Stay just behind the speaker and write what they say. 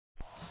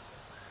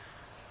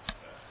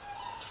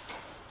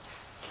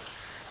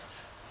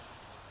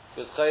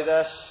Good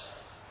Chodesh,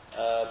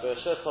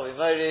 Bereshus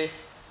Mori.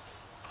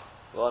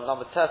 We're on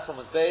number 10 on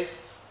the base.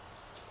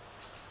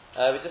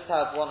 We just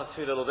have one or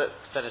two little bits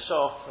to finish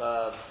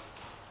off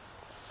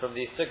from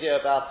the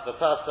sugya about if a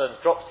person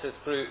drops his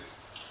fruit.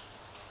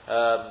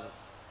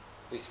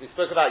 We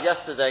spoke about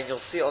yesterday, and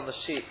you'll see it on the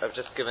sheet I've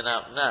just given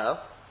out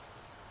now.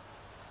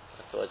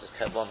 I thought I just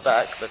kept one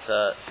back, but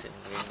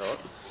seemingly not.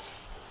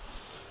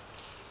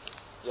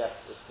 Yes,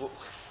 it's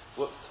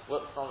whoops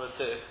number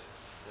 2.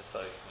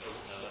 Sorry. I'm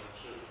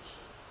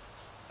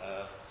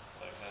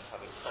going to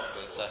have it stop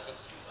for a second.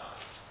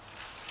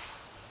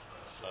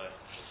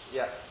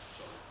 Yeah.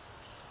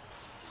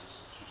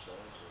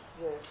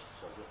 Yeah.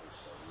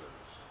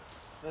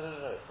 No,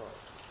 it's not.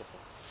 It's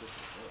different.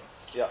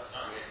 Yeah.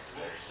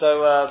 So,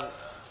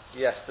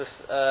 yes, this,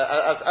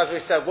 as we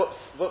said,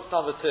 whoops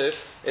number 2.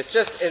 It's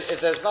just,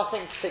 there's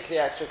nothing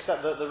particularly extra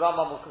except that the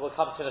Rambam will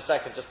come to in a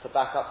second, just to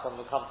back up something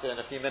we'll come to in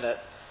a few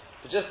minutes.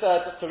 But just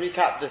to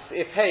recap this,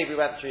 if hey we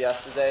went through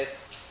yesterday,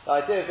 the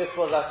idea of this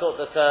was I thought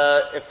that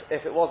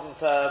if it wasn't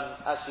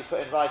actually put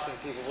in writing,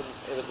 people wouldn't.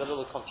 It was a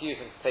little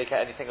confusing to take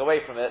anything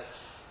away from it.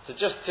 So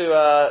just to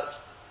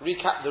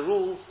recap the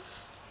rules.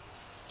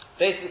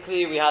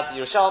 Basically, we had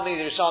the Yerushalmi.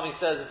 The Yerushalmi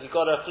says if you've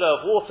got a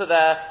flow of water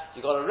there,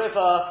 you've got a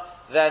river,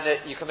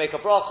 then you can make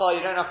a bracha.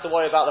 You don't have to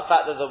worry about the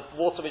fact that the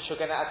water which you're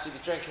going to actually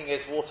be drinking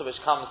is water which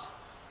comes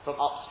from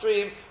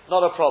upstream.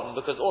 Not a problem,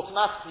 because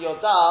automatically your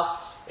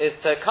da'ah is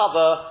to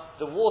cover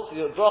the water.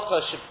 The bracha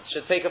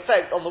should take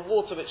effect on the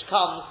water which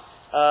comes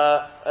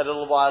a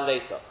little while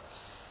later.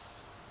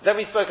 Then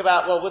we spoke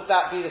about, well, would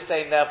that be the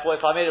same therefore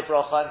if I made a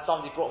bracha and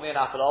somebody brought me an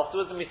apple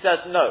afterwards? And we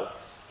said no,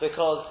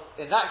 because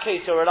in that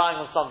case you're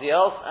relying on somebody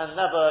else, and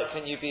never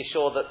can you be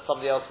sure that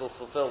somebody else will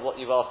fulfill what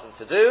you've asked them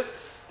to do,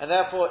 and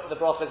therefore the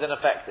bracha is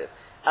ineffective.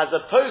 As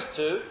opposed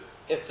to,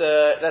 if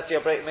let's say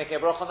you're making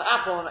a bracha on the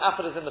apple, and the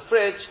apple is in the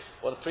fridge,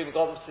 or the Pri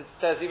Megadim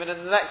says even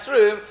in the next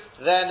room,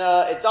 then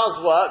it does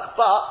work,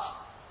 but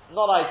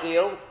not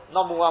ideal.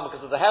 Number one,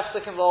 because of the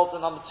hefsek involved,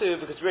 and number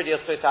two, because really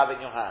you're supposed to have it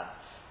in your hand.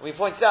 And we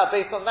pointed out,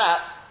 based on that,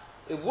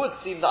 it would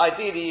seem that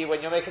ideally,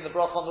 when you're making the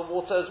bracha on the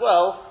water as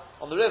well,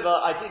 on the river,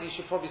 ideally you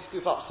should probably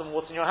scoop up some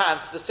water in your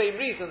hand for the same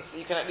reasons, so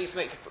you can at least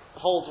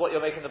hold what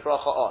you're making the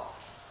bracha on.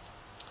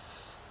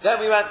 Then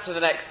we went to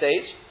the next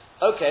stage.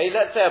 Okay,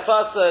 let's say a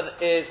person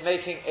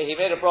he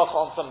made a bracha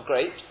on some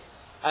grapes,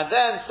 and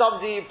then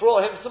somebody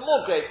brought him some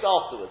more grapes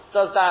afterwards.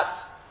 Does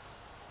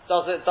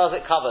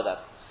it cover them?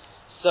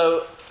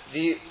 So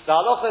the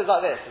halacha is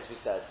like this, as we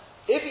said.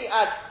 If he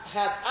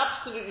had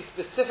absolutely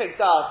specific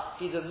da'as,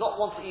 he does not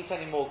want to eat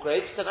any more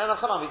grapes, then he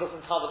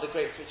doesn't cover the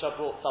grapes which are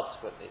brought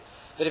subsequently.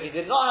 But if he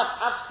did not have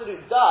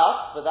absolute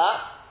da'as for that,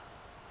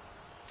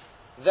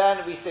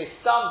 then we say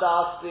stam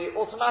da'as, the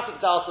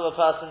automatic da'as of a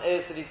person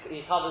is that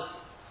he covers.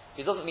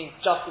 He doesn't mean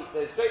just eat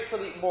those grapes,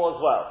 he'll eat more as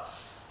well.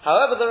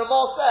 However, the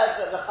Ramal says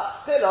that the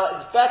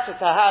chatzila is better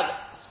to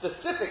have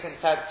specific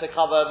intent to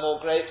cover more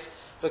grapes,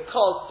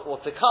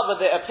 or to cover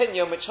the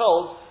opinion which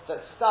holds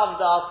that stam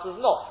da'as does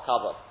not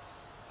cover.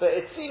 But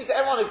it seems that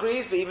everyone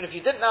agrees that even if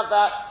you didn't have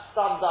that,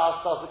 stam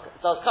da'as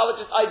does cover,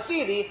 just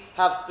ideally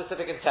have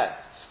specific intent.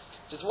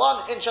 Just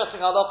one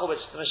interesting halacha which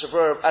the Mishnah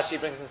Berurah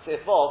actually brings into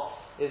involved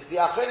is the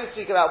Achronim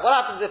speak about what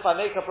happens if I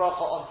make a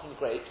bracha on some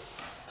grapes,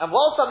 and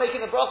whilst I'm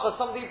making the bracha,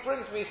 somebody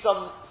brings me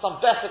some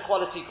better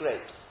quality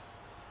grapes.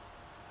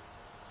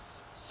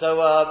 So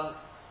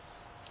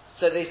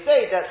they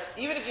say that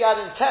even if you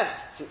had intent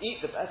to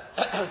eat the best,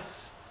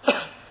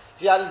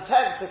 if you had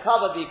intent to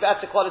cover the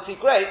better quality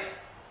grapes,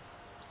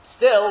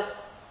 still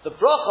the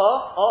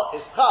bracha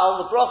is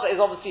chal. The bracha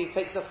is obviously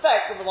takes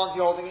effect on the ones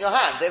you're holding in your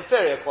hand, the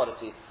inferior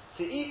quality.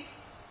 So eat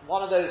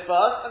one of those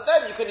first, and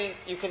then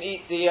you can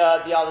eat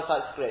the other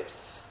types of grapes.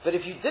 But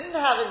if you didn't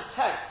have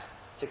intent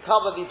to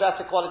cover the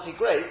better quality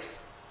grapes,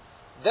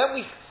 then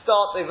we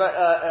start the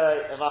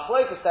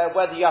machlokes there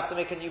whether you have to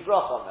make a new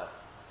bracha on them.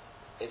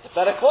 It's a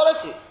better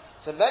quality.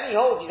 So many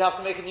hold you'd have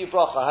to make a new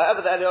bracha.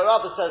 However, the Eliyahu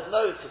Rabbah says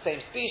no, it's the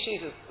same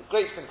species,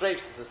 grapes and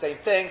grapes is the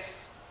same thing.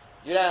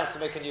 You don't have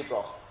to make a new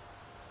bracha.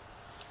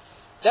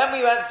 Then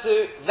we went to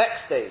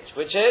next stage,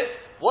 which is,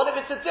 what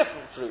if it's a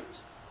different fruit?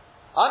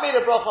 I made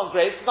a bracha on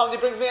grapes, and somebody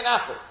brings me an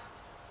apple.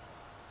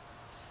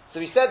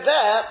 So he said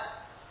there,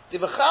 the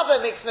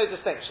Mechaber makes no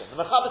distinction. The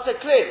Mechaber said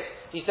clearly,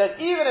 he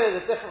said even if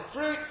it's a different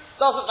fruit,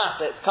 doesn't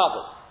matter, it's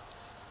covered.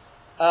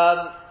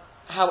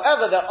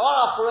 However, there are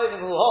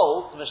Achronim who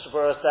hold, the Mishnah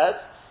Berurah says,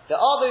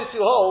 there are those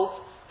who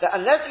hold that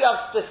unless you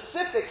have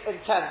specific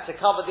intent to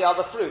cover the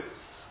other fruit,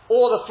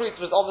 or the fruit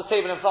was on the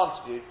table in front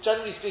of you,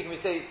 generally speaking we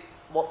say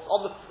what's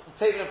on the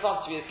table in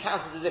front of you is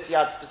counted as if you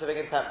had specific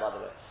intent, by the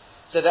way.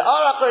 So there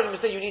are Achronim who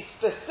say you need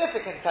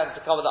specific intent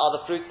to cover the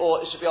other fruit,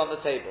 or it should be on the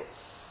table.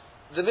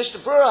 The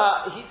Mishnah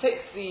Berurah, he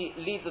takes the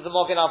lead of the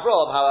Magen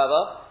Avraham,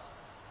 however,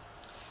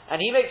 and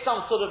he makes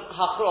some sort of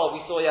hachra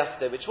we saw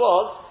yesterday, which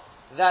was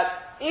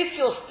that if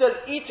you're still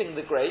eating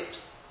the grapes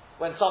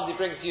when somebody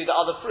brings you the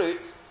other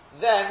fruit,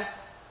 then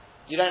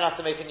you don't have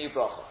to make a new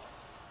bracha.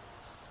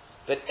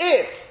 But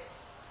if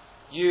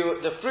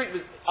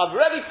I've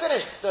already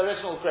finished the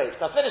original grapes,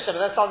 I've finished them,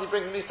 and then somebody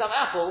brings me some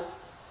apples,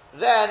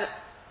 then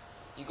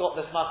you got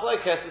this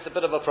machlokes, it's a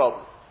bit of a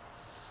problem.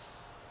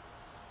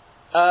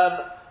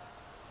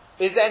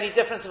 Is there any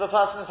difference if a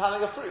person is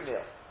having a fruit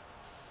meal?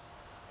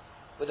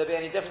 Would there be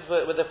any difference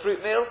with a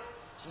fruit meal?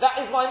 So that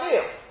is my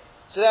meal.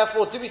 So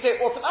therefore, do we say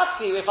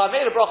automatically, if I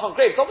made a bracha on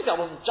grapes, obviously I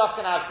wasn't just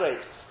going to have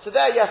grapes. So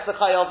there, yes, the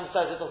Chai Adam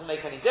says it doesn't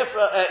make any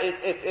difference,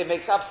 it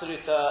makes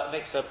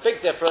makes a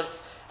big difference,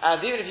 and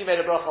even if you made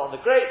a bracha on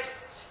the grapes,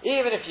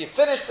 even if you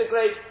finish the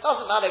grapes,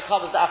 doesn't matter, it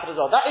covers the apple as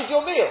well. That is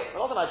your meal. It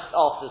wasn't I just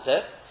asked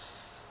it.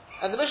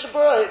 And the Mishnah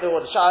Berurah,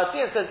 or the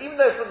Sha'atian says, even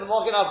though from the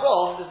Mogen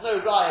Avraham, there's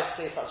no riot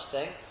to say such a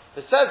thing,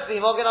 but says the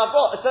Mogen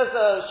Avraham, it says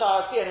the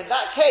Sha'atian, in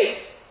that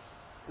case,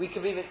 we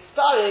can be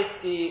started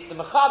the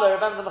Mechaber.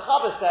 Remember, the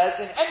Mechaber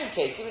says, in any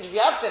case, even if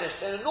you have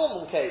finished, in a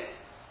normal case,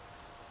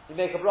 you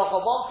make a bracha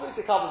on one fruit,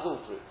 it covers all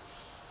fruits.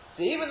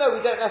 So even though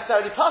we don't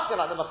necessarily pass it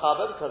like the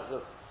Mechaber, because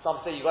of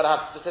something you've got to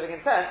have specific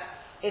intent,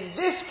 in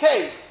this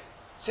case,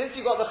 since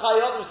you've got the Chai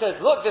Adam who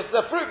says, look, this is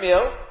a fruit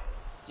meal,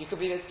 you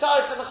can be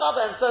started to the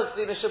Mechaber, and says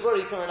the Mishnah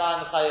Berurah, you can rely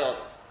on the Chai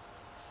Adam.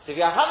 So if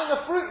you're having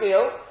a fruit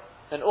meal,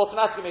 then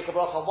automatically make a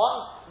bracha on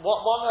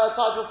one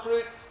type of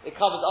fruit, it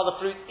covers other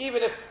fruits,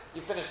 even if you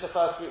finish the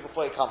first fruit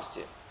before it comes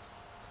to you.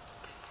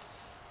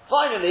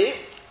 Finally,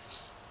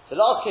 the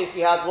last case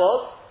we had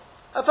was,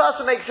 a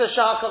person makes a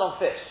shahakal on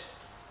fish,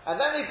 and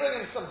then they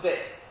bring in some bit.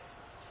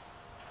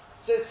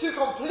 So it's two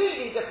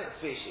completely different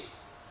species.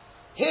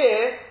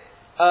 Here,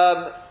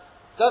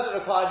 does it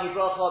require new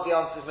bracha? The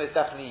answer is most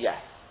definitely yes.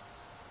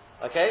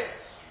 Okay?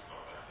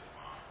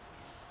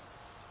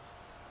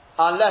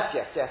 Unless,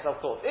 yes, of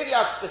course. If you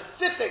have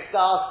specific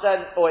das,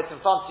 then, or it's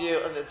in front of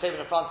you, and the table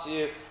in front of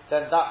you,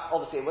 then that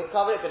obviously would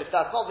cover it, but if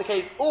that's not the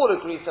case, all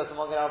agree, says the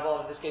Mogen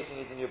Avraham, in this case you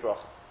need a new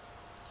bracha.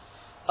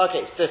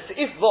 Okay, so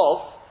if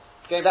Vov,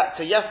 going back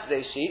to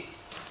yesterday's sheet,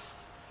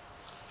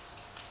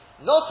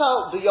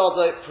 Notal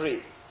b'yodo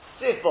pri.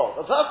 So if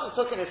Vov, a person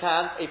took in his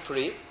hand a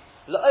pri,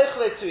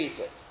 la'ochle to eat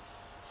it.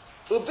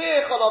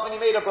 Ubir cholov, and he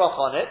made a bracha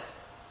on it,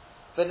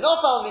 the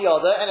Notal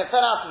b'yodo, and it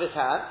fell out of his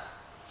hand,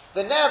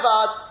 the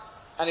Nevad,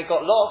 and it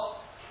got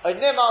lost, or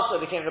Nimar, so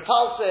it became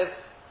repulsive.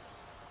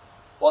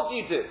 What do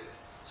you do?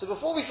 So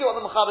before we see what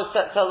the Mechaber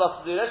tells us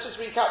to do, let's just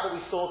recap what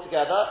we saw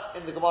together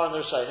in the Gemara and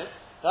the Rishonim.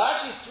 There are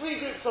actually three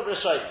groups of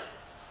Rishonim.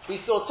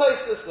 We saw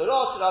Tosfos, the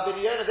Rosh, and Rabbi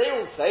Yonah, they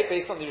all say,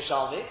 based on the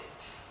Yerushalmi,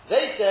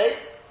 they say,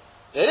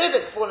 that if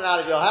it's fallen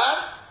out of your hand,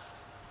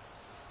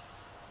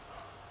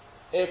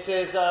 it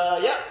is,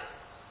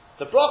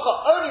 the bracha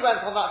only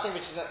went on that thing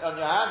which is on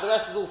your hand, the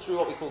rest is all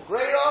through what we call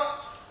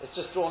Greira, it's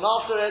just drawn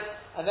after it,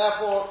 and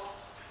therefore,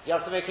 you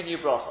have to make a new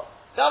bracha.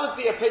 That was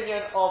the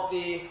opinion of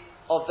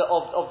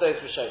those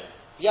Rishonim.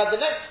 You had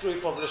the next group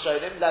of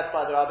Rishonim, led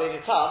by the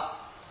Rabbeinu Tam.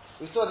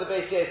 We saw in the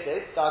Beis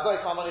Yosef, the Agoy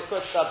Maimonides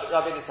quotes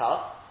Rabbeinu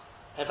Tam.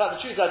 In fact,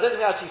 the truth is, I don't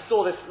think we actually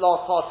saw this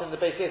last part in the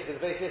Beis Yosef,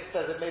 because the Beis Yosef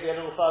says it maybe a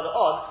little further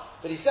on.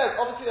 But he says,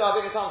 obviously the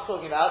Rabbeinu Tam is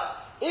talking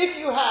about,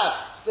 if you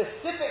have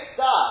specific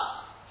da'at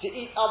to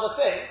eat other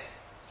things,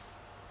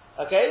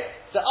 okay,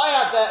 so I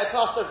have there a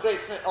cluster of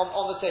grapes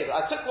on the table.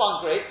 I took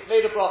one grape,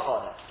 made a bracha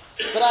on it.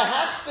 But I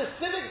have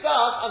specific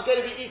da'at, I'm going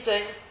to be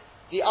eating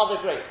the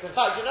other grapes. In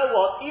fact, you know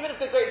what? Even if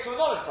the grapes were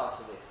not in front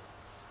of me,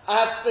 I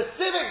have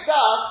specific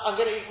da'at, I'm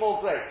going to eat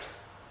more grapes.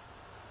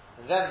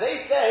 And then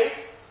they say,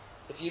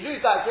 if you lose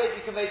that grape,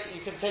 you can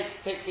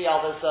take the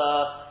others.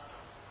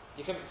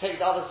 You can take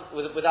the others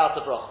without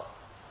the bracha.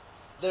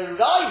 The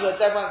Raiva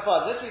then went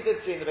further. This we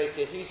did see in the Beis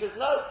Yosef. He says,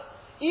 no,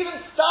 even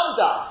stam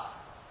da'at,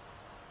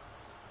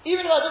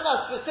 even if I didn't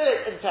have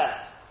specific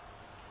intent,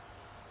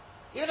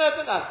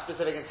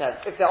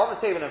 if they're on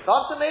the table in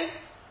front of me,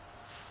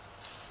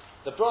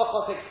 the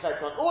bracha takes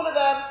effect on all of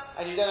them,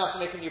 and you don't have to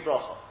make a new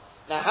bracha.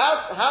 Now,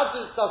 how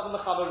does the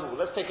Mechaber rule?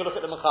 Let's take a look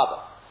at the Mechaber.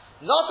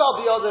 Not al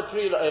biyod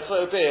pri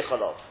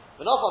le'echolov,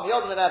 but not al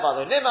biyod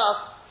meneva nimas.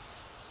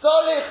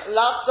 Sorich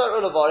lachzer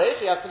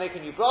ulevorich. You have to make a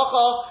new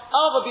bracha.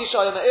 Al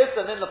v'bishayim is,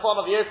 and in the form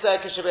of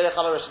yoseh kishaberech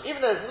halarishim.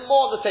 Even though there's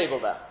more on the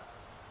table there.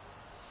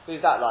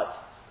 Who's that like?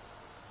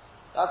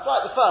 That's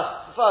right. The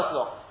first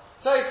law.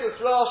 Tosfos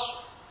Rosh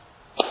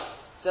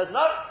says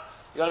no.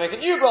 You got to make a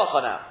new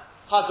bracha now.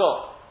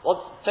 Hagor.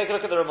 Well, take a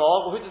look at the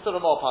Ramah. Well, who does the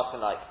Ramah passing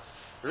like?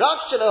 Rav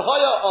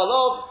shelohoya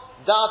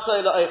olov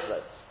da'atoi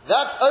la'ochle.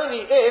 That's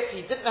only if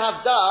he didn't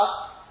have da'at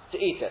to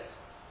eat it.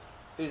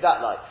 Who's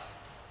that like?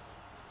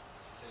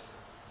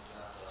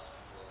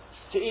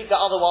 To eat the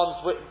other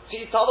ones. To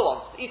eat other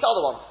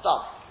ones.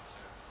 Some.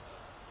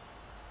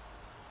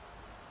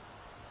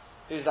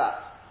 Who's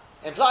that?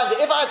 Implying that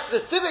if I have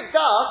specific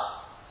da'at,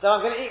 then I'm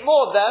going to eat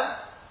more of them.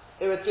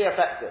 It would be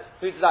effective.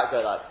 Who does that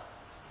go like?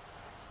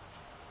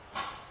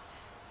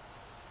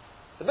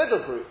 The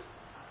middle group.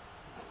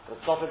 The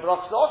Sofim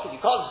Baruch Slokin.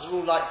 You can't just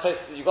rule like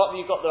you got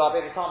the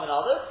Rabbeinu Tam and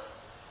others.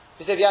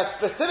 He said if you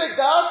have specific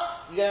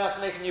da'at, you don't have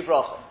to make a new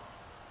bracha.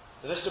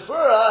 The Mishnah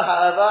Berurah,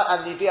 however, and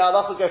the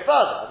Bi'alach will go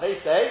further. And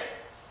they say,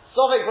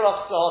 Sofim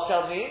Baruch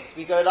Slokin means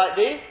we go like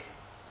the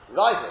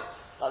Ravid,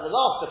 like the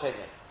last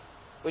opinion.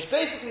 Which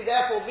basically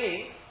therefore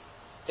means,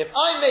 if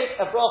I make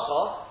a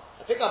bracha,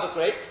 I pick up a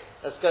grape,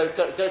 let's go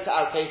to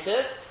our case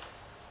here,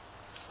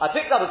 I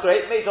picked up a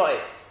grape, made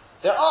it.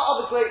 There are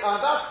other grapes,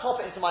 I'm about to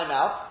pop it into my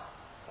mouth.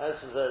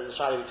 This is the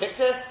shayla we picked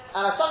here,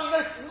 and I suddenly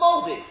noticed it's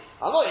moldy.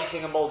 I'm not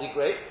eating a moldy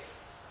grape.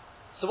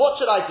 So what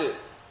should I do?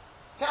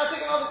 Can I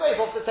take another grape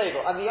off the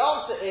table? And the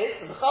answer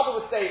is, the Mechaber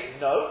would say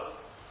no.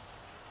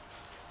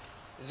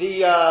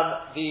 The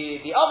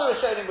other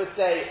Rishonim would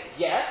say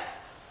yes.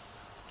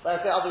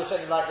 Let's say other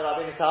Rishonim like the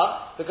Rabbeinu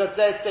Tam, because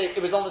they say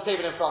it was on the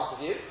table in front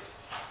of you.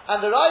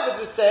 And the Ravid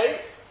would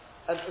say,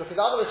 because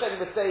the other Rishonim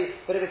would say,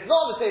 but if it's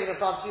not on the table in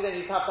front of you, then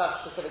you have to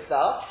have specific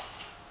doubt.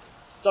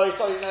 Sorry,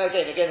 no,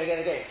 again.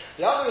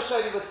 The other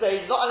Rishonim would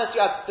say, not unless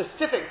you have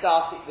specific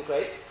doubt to eat the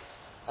grape.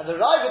 And the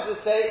Ravid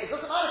would say, it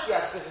doesn't matter if you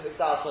have specific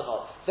doubt or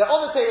not. They're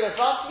on the table in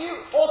front of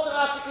you,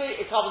 automatically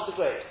it covers the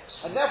grape.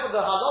 And therefore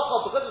the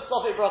halacha, because the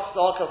Sofei Brachas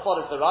halacha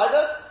follows the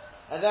Ravid,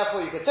 and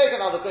therefore you can take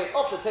another grape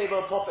off the table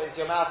and pop it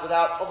into your mouth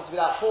without pause,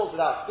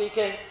 without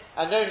speaking,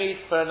 and no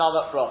need for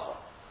another bracha.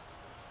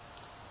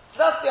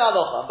 So that's the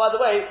halacha. And by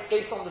the way,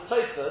 based on the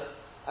Tosfos,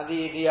 and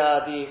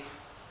the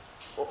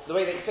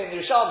way they explain the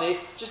Rishalmi,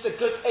 just a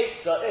good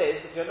eitzah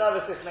is, if you're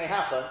nervous this may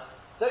happen,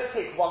 don't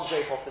take one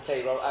grape off the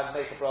table and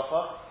make a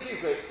bracha. Two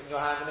grapes in your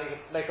hand and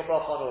make a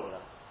bracha on all of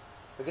them.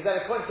 Because then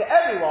according to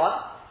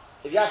everyone,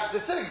 if you have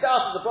specific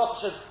doubt that the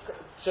bracha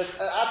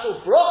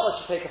actual bracha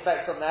should take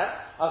effect on them,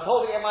 I was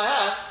holding it in my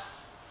hand,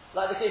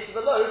 like the case of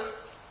the loaf,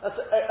 that's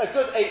a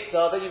good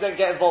eitzah, then you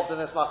don't get involved in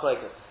this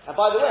machlokes. And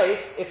by the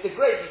way, if the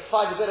grape, you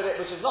find a bit of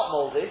it which is not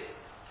mouldy,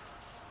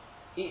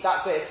 eat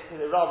that bit,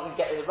 rather than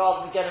get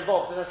involved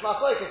in this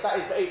machlokes. That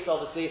is the eighth,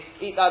 obviously.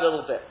 Eat that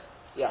little bit.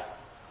 Yeah.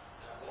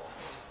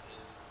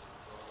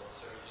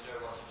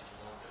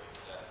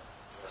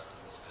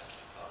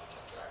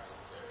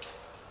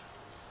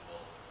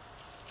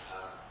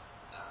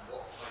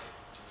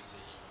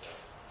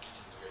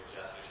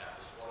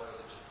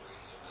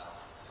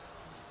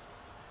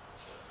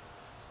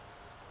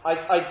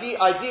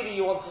 Ideally,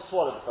 you want to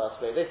swallow the first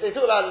grape. They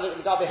talk about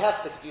the gabe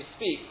heftik. If you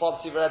speak,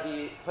 once you've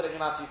already put it in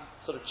your mouth, you've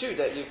sort of chewed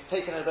it, you've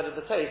taken a bit of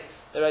the taste.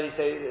 They already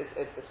say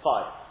it's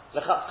fine.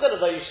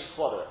 Lechatzchila, though, you should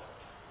swallow it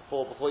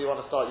before you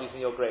want to start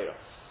using your greira.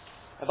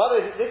 And by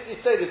the way, this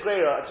you say the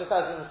greira, just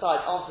as an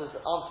aside, answers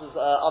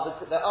other.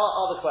 There are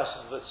other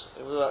questions which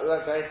we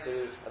won't go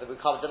into. I think we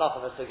covered enough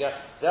on this again.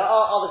 There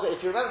are other.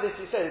 If you remember this,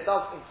 you said it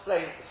does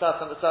explain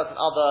certain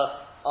other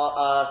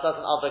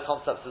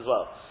concepts as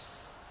well.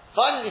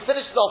 Finally, he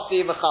finishes off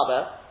the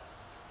Mechaber,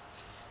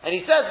 and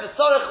he says,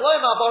 "V'tzorech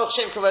loyma baruch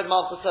shem kavod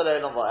malchus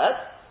eloheinu va'ed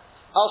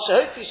al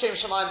shehotzi shem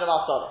shamayim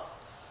v'lasara."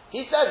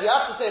 He says you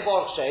have to say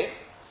baruch shem.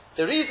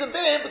 The reason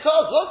being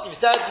because look, you've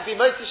said to be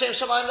motzi shem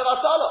shamayim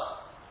v'lasara.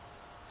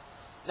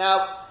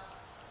 Now,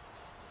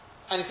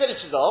 and he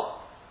finishes off.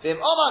 V'im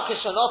omar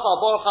kishanof al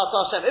baruch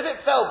atah Hashem. If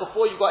it fell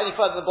before you got any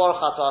further than baruch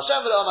atah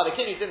Hashem, v'lo omar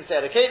lekinu, you didn't say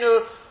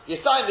lekinu. You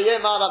sign the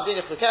Yom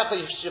Lamdinich L'Kecha,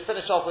 you should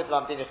finish off with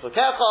Lamdinich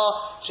L'Kecha,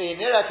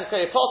 She'inira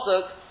Kekei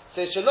Posuk, so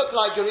it should look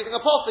like you're reading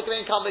a Posuk,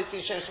 and then come to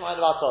Shem Shemayim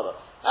L'Atolah.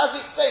 As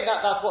we explained,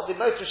 that's what the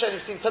most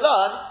Rishonim seem to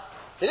learn,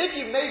 that if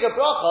you make a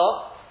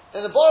bracha,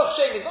 then the Baruch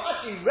Shem is not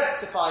actually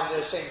rectifying the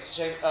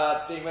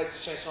being Moshe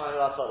Shem Shemayim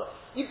L'Atolah.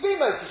 You've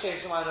been Moshe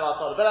Shem Shemayim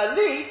L'Atolah, but at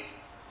least,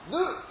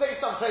 say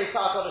some praise to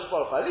HaKadosh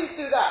Baruch Hu, at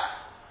least do that.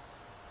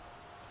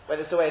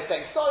 When it's a way of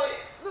saying sorry,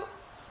 no.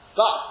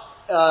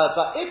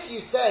 But if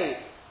you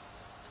say,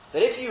 that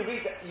if you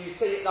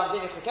say it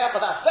Lamdinich L'Kecha,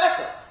 that's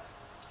better.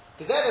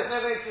 Because then there's no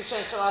way to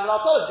change Shemayim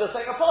L'Atolah, you're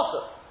saying a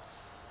posuk.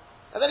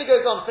 And then he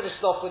goes on, finishes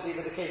off with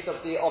the case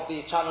of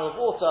the channel of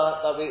water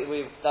that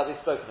we've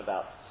spoken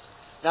about.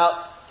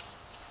 Now,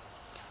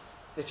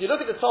 if you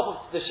look at the top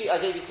of the sheet I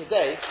gave you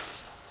today,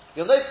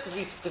 you'll notice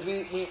because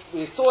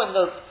we saw in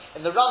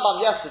the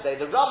Rambam yesterday,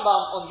 the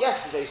Rambam on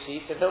yesterday's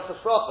sheet in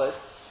Hilchos Brachos,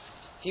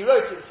 he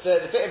wrote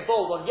the bit in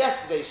bold on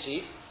yesterday's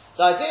sheet.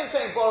 The idea of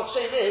saying Baruch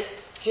Shem is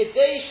in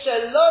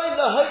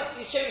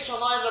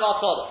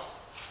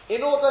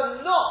order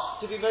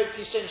not to be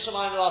Motzi Shem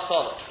Shamayim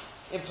L'Atolah.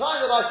 Implying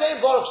that by saying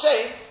Baruch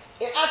Shem,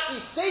 it actually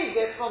saves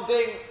it from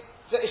being,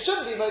 that it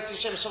shouldn't be Motzi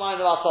Shem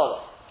Shamayim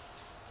L'Atolah.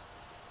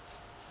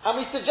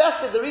 And we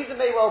suggested the reason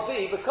may well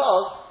be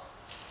because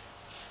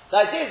the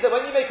idea is that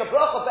when you make a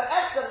bracha,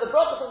 the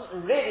bracha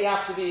doesn't really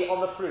have to be on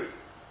the fruit.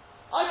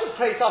 I can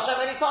praise Hashem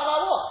anytime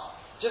I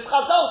want. Just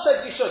Chazal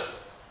said you shouldn't.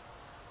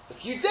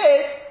 If you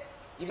did,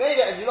 you made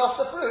it and you lost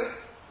the fruit,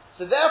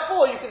 so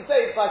therefore you can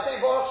say, by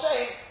saying Baruch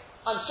Shem,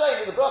 I'm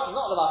showing that the bracha is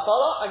not the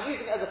L'Atolah, I'm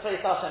using it as a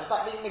praise to Hashem. In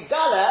fact, being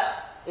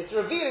Megala, it's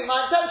revealing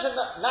my intention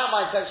that now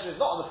my intention is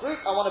not on the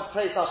fruit, I want to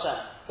praise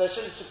Hashem. So it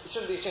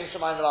shouldn't be Shem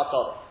Shemayim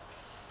L'Atolah.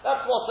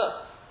 That's what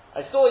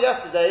I saw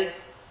yesterday,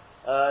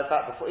 in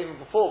fact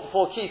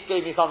before Keith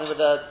gave me something with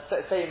the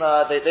same,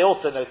 they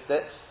also noticed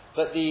it,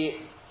 but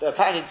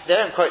apparently they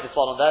don't quote this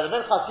one on there, the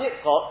Minchas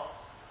Yitzchok,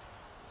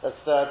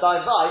 that's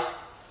Dayan Weiss,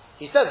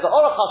 he says, the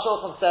Aruch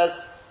HaShulchan says,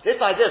 this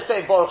idea of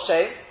saying Baruch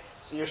Shem,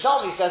 so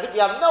Yerushalmi says it, we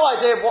have no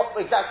idea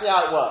exactly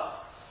how it works.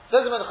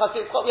 Says in Minchas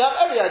Yitzchok, we have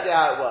every idea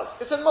how it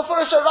works. It's in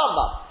Mefurish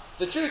Rambam.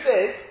 The truth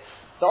is,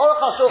 the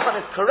Aruch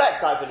HaShulchan is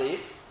correct, I believe,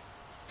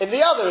 in the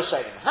other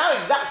Rishonim. How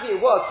exactly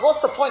it works, what's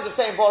the point of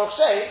saying Baruch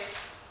Shem?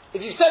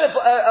 if you said a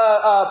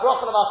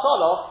bracha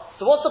l'matala,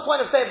 so what's the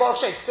point of saying Baruch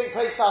Shem? To sing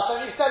praise to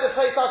Hashem, you said the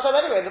praise to Hashem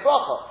anyway in the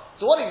bracha.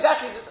 So what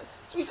exactly?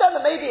 So we said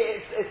that maybe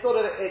it's sort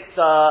of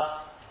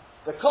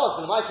because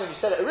the mice when you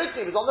said it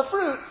originally was on the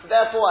fruit, so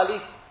therefore at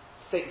least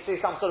say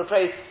some sort of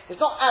praise. It's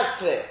not as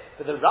clear,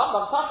 but the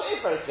Rambam Taka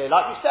is very clear,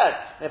 like we said.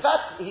 And in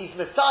fact, he's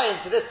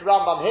messiah to this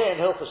Rambam here in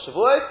Hilchos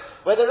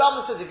Shavuot, where the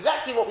Rambam says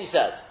exactly what we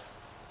said.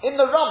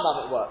 In the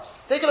Rambam it works.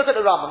 Take a look at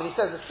the Rambam, and he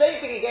says the same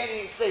thing again,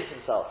 and he explains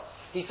himself.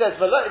 He says,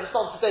 it's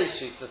on today's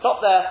sheet, the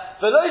top there,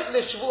 not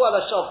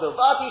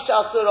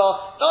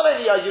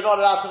only are you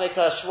not allowed to make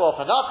a shvuah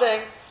for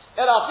nothing,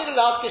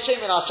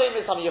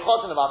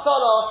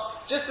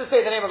 just to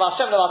say the name of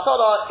Hashem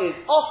Levatala is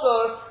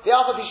also the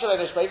Alpha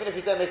Pishalonish, but even if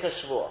you don't make a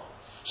shvuah.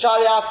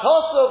 Sharia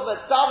Kosov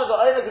Metzav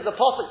because the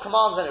Prophet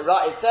commands in it,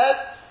 right? It says,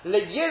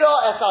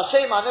 Leyira es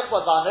Hashem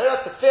anichvad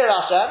v'anira to fear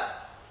Hashem,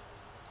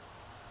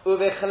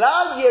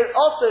 uvechlal yir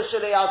oser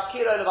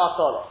sheleyazkiro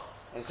Levatala.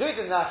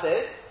 Including that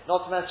is,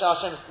 not to mention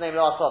Hashem's name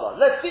Levatala.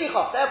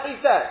 Lesichov, therefore he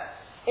says,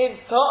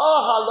 in Ta'ah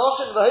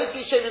haloshin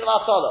v'hoti Shem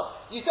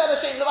Levatala. You said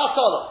Hashem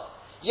Levatala.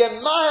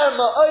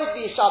 Yemaher ma'od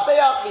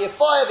v'yishabeach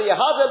v'yifaya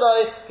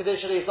v'yahadaloi k'day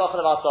shali yisach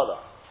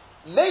levatala.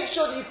 Make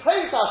sure that you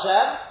praise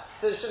Hashem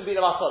so it shouldn't be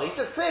levatala. He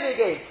says clearly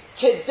again,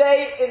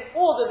 k'day in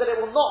order that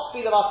it will not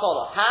be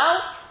levatala.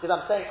 How?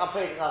 Because I'm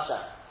praising Hashem.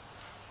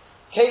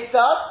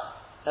 Ketzad.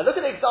 Now look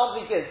at the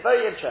example he gives.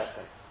 Very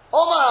interesting.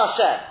 Omar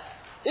Hashem.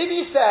 If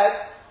you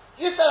said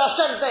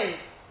Hashem's name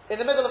in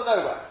the middle of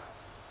nowhere.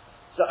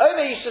 So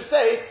Omer you should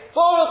say,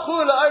 Baruch hu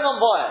la'olam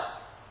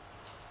v'ayah.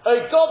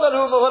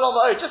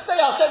 Just say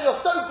Hashem,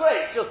 you're so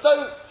great, you're so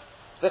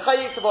that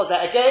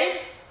again,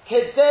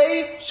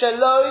 Kedei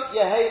Shelo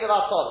Yehei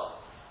Levatala.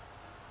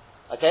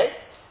 Okay?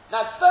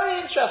 Now it's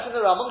very interesting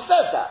the Rambam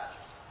says that.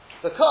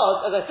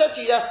 Because, as I said to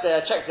you yesterday,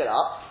 I checked it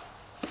up,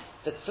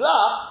 the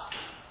Tzlach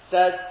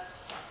says,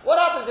 what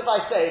happens if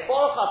I say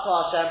Baruch Atah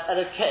Hashem and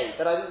a K,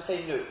 but I didn't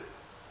say Nu?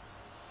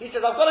 He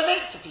says, I've got an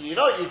answer for you. You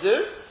know what you do?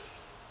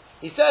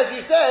 He says,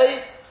 you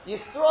say,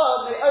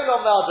 Yisrael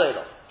Me'olam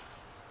Ve'adolam.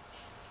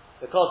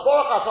 Because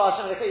Baruch Atah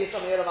Hashem Lekei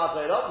Yisrael Me'olam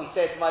Ve'adolam, we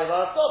say it to my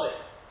Varatzolim.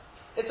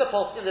 It's a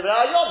post in the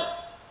B'nai Yom.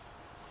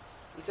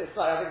 He says,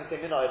 no, I think we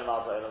say Minah Olam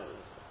Ve'adolam.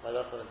 I'm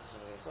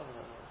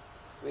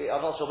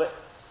not sure, but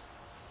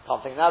can't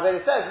think now. But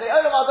it says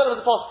Me'olam Ve'adolam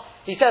is a post.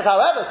 He says,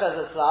 however, says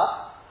the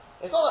Tzlach,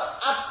 it's not an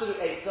absolute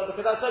answer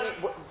because that's only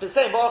the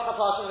same Baruch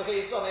Atah Hashem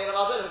Lekei Yisrael Me'olam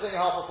Ve'adolam is only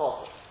half a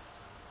post.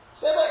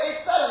 So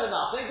it's better than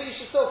that. But you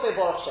should still say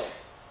Baruch Shem.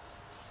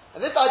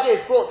 And this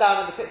idea is brought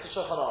down in the Picture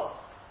Shulchan Aruch.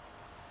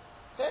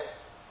 Okay?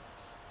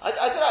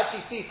 I did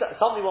actually see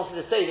somebody wanted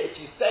to say that if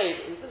you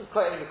say, it doesn't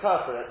quite any occur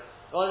for it,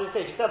 but wanted to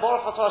say, if you say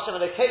Baruch Atah Hashem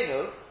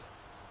Elokeinu,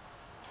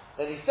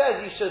 then he says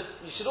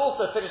you should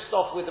also finish it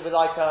off with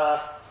like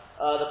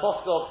the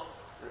post of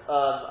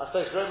I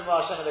suppose Roman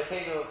Hashem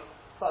Elokeinu,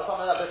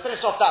 something like that, but finish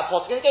off that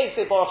post. Again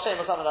say Baruch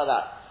Shem or something like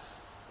that.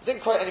 It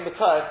didn't quite any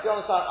Makar. To be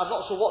honest, I'm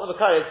not sure what the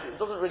Makar is.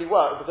 It doesn't really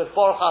work because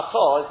Baruch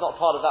Atah is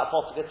not part of that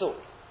post at all.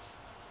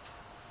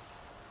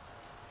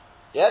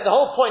 Yeah, the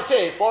whole point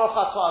is Baruch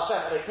Atah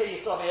Hashem and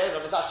Ekei Yisrael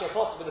Me'olam is actually a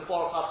post with the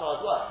Baruch Atah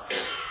as well.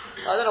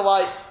 I don't know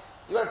why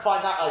you won't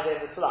find that idea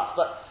in the Tzlach,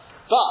 but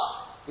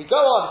we go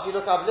on. If you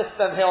look, I've listed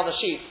them here on the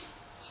sheet.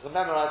 You can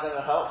memorize them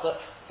and help.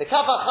 But the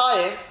Kaf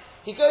HaChaim,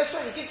 he goes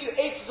through and he gives you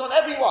answers on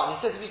every one.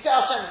 He says, if you say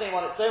Hashem's name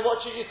on it, so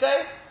what should you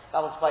say? That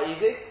one's quite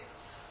easy.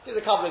 Here's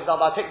a couple of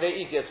examples. I picked the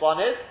easiest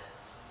one is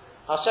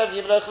Hashem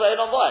Yimloch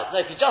Le'olam V'ayis. No,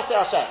 if you just say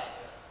Hashem,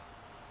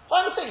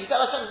 why not say you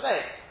said Hashem's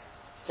name?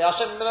 Say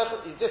Hashem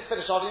Yimloch. You just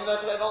finish off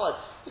Yimloch Le'olam V'ayis.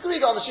 You can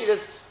read it on the sheet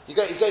as you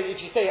go. If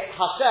you say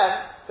Hashem,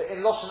 but in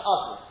Lashon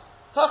Avnus,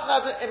 person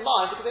has it in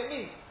mind because it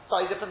means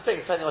slightly different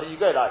things depending on where you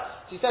go.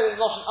 Like so, you said it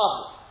in Lashon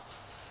Avnus.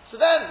 So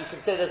then you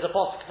can say there's a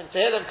pasuk from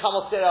Tehillim,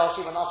 Kamot Tzirah,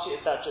 Hashem Nafshi,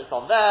 etc. It's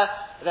on there.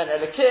 And then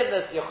Elikim,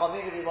 there's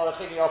Yochamin,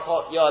 Yimolachim,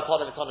 Yoapod,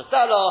 and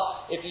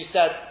Tonasela. If you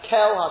said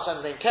Kel,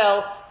 Hashem's name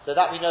Kel, so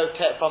that we know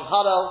from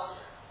Halal,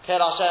 Kel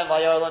Hashem,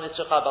 Vayorlon,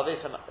 Yitzchak,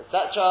 Bavisim,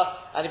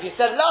 etc. And if you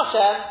said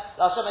Lashem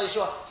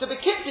Yeshua. So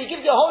Bekimti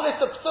gives you a whole list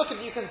of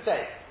psukim you can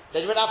say. Then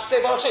you wouldn't have to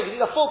say Baruch Shem, because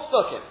these are full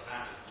psukim.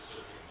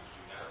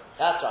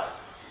 That's right.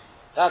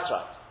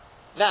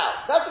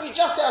 Now, that's if you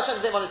just say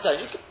Hashem's name on its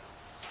own.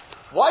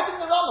 Why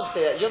didn't the Rambam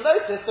say it? You'll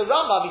notice the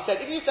Rambam, he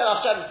said, if you said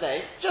Hashem's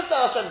name, just say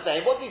Hashem's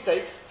name, what did he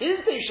say? He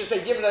didn't say you should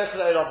say Yimloch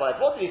Le'olam V'ayis.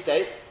 What did he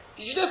say?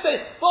 Did you just say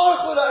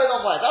Baruch Hu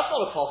Le'olam V'ayis? That's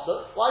not a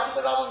possible. Why did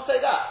the Rambam say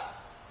that?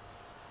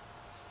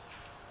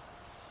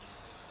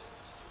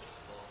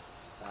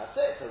 That's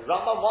it. So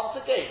Rambam once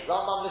again,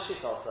 Rambam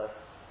Lishit also.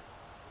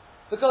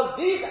 Because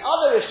these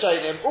other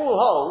Rishonim all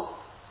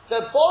hold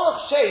that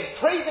Baruch Shem,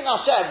 praising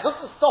Hashem,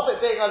 doesn't stop it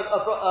being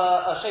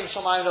a Shem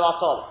Shomayim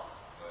Le'atol.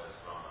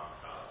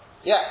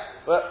 Yeah,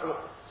 but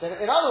so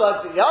in other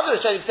words, the other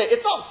Rishonim say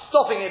it's not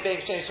stopping it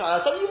being Shem Shomayim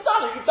Le'atol.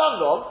 You've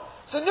done wrong.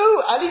 So no,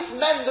 at least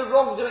mend the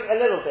wrongdoing a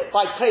little bit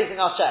by praising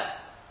Hashem.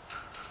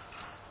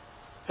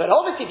 But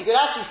obviously, if you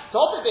could actually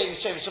stop it being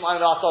Shem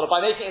Shomayim Le'atol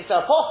by making it into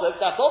a posuk,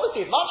 that's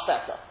obviously much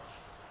better.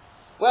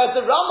 Whereas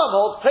the Rambam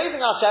holds praising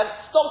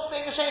Hashem stops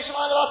being a Shem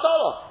Shomayim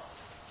Le'atol.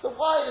 So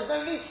why? There's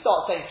no need to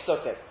start saying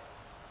psukim.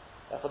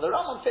 Therefore, the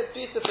Rambam fits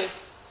beautifully.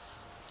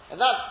 And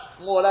that,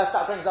 more or less,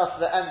 that brings us to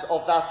the end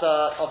of that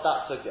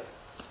sugya.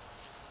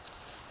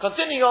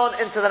 Continuing on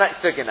into the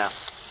next sugya now.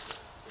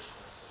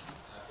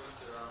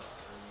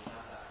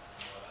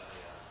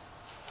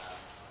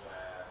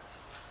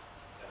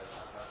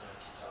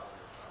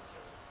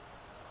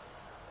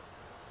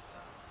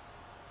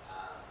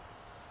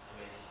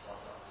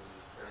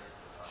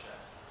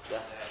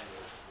 Yes.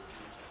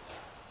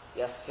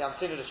 Yes, I'm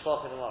feeling the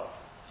Shvach tomorrow.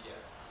 Yeah.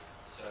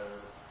 So,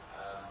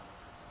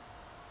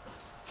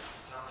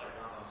 sounds like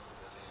Rambam's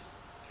position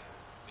can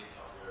make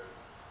up your own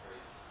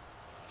praise.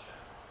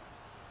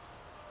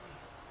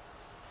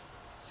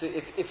 So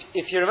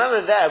if you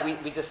remember there, we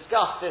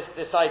discussed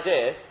this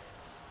idea.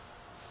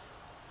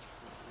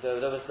 There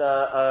was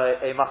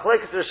a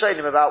machlokes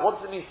rishonim about what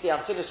does it mean to say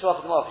I'm finished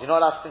off the because you're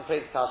not allowed to sing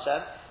praise to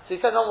Hashem. So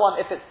he said, number one,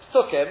 if it's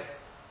psukim,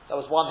 that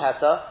was one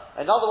heter.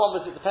 Another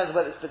one was it depends on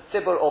whether it's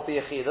b'tzibur or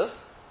b'yechidus.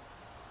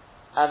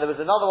 And there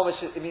was another one which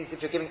it means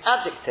if you're giving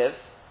adjectives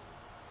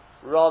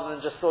rather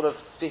than just sort of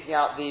speaking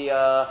out the.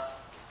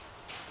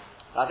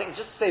 I think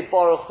just to say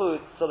Baruch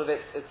Hu, sort of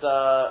it's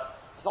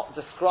not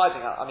describing.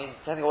 I mean,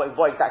 depending on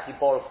what exactly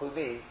Baruch Hu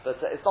means, but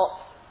it's not.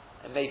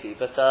 It may be,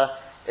 but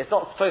it's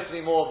not supposed to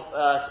be more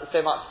so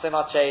much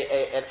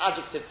an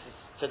adjective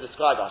to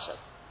describe Hashem.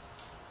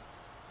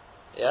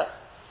 Yeah.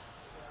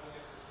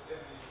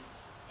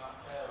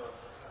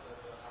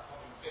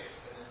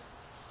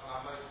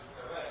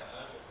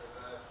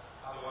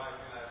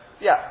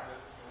 Yeah.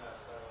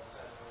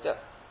 Yeah.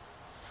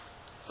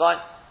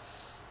 Fine.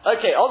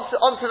 Okay,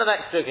 on to the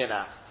next sugya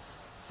now.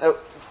 Now,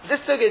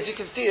 this sugya, as you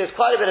can see, there's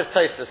quite a bit of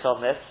tosis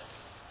on this.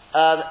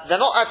 They're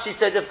not actually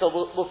so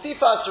difficult. We'll see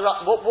first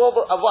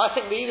what I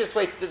think the easiest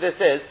way to do this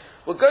is,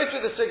 we'll go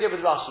through the sugya with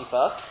Rashi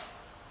first,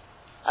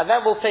 and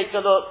then we'll take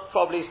a look,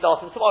 probably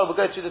starting tomorrow, we'll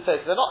go through the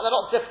tosis. They're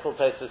not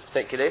difficult tosis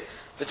particularly,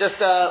 but just,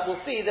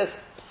 we'll see there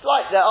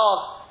are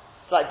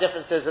slight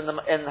differences in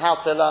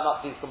how to learn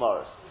up these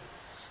Gemaras.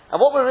 And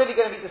what we're really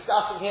going to be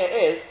discussing here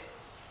is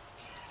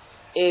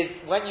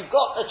when you've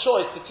got a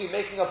choice between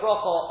making a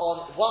bracha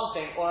on one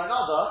thing or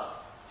another.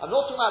 I'm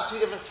not talking about two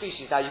different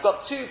species now. You've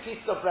got two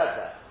pieces of bread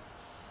there.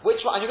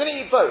 Which one? And you're going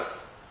to eat both.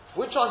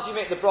 Which one do you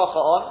make the bracha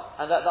on,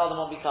 and let the other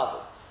one be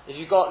covered? If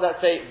you've got,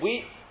 let's say,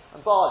 wheat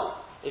and barley.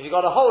 If you've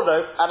got a whole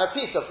loaf and a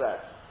piece of bread,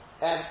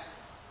 and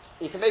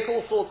you can make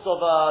all sorts of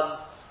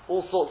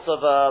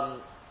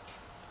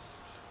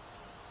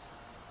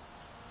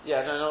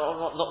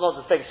not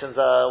distinctions.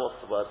 What's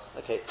the word?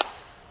 Okay.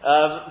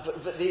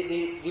 But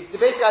the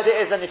basic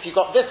idea is then if you've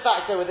got this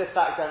factor with this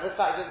factor and this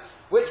factor,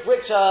 which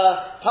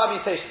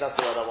permutations? That's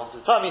the word I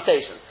wanted.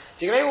 Permutations.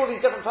 So you can make all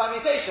these different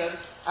permutations,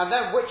 and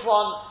then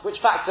which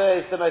factor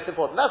is the most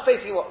important? That's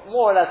basically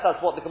more or less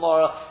that's what the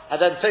Gemara, and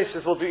then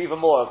Tosfos will do even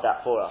more of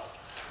that for us.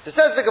 So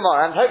says the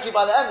Gemara, and hopefully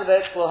by the end of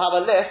it we'll have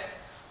a list,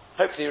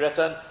 hopefully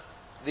written,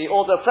 the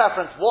order of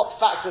preference, what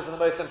factors are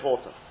the most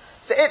important.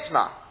 So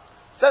Itma.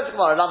 Says the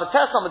Gemara,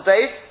 Lamates on the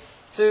base,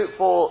 6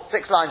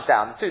 lines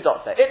down, 2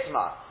 dots there.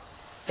 Itmar.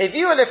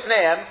 Heviu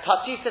elifneim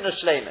patisin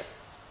ushleimin.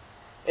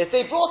 If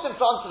they brought in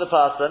front of the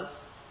person,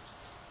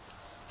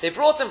 they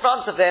brought in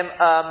front of him,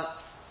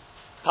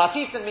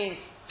 patisin means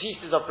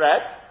pieces of bread,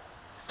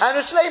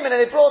 and ushleimin,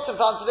 and they brought in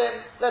front of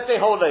him, let's say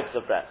whole loaves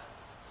of bread.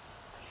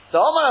 So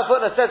Omar Rav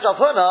Huna says, Rav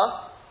Huna,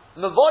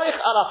 mevorich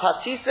ala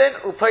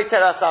patisin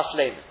upoiter asa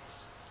shleimin.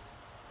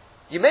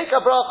 You make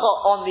a bracha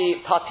on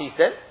the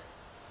patisin,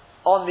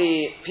 on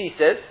the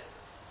pieces,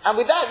 and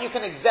with that you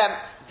can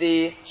exempt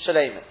the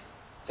shleimin,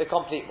 the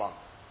complete one.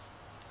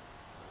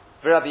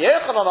 Rabbi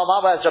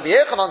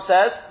Yochanan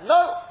says, no,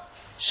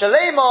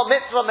 shleima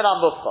mitzvah min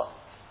amufcha.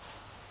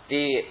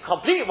 The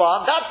complete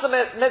one, that's the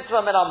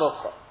mitzvah min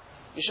amufcha.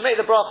 You should make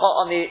the bracha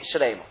on the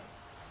shleima.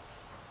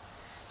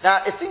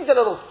 Now, it seems a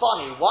little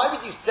funny. Why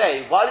would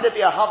there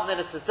be a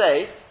havminus to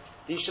say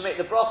that you should make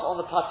the bracha on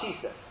the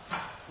patisin?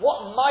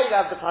 What might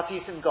have the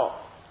patisin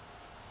got?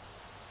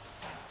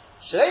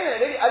 Shleimin,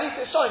 at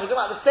least it's showing, we're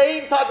talking about the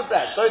same type of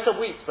bread, both are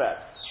wheat bread.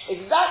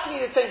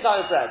 Exactly the same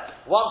type of bread.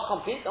 One's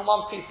complete and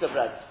one's piece of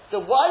bread. So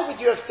why would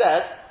you have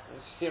said,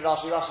 see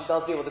Rashi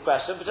does deal with the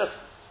question, but just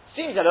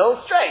seems a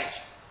little strange.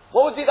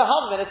 What would be the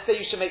havmin to say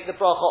you should make the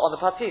bracha on the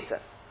patisa?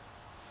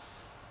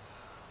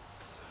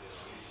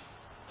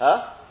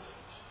 Huh?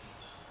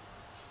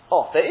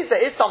 Oh, there is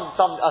some,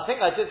 I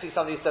think I did see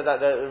somebody who said that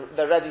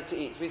they're ready to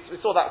eat. We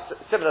saw that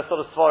similar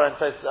sort of svara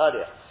and toast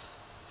earlier.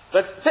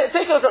 But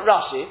take a look at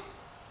Rashi.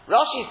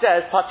 Rashi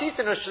says,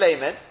 Patisin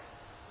u'shleimin,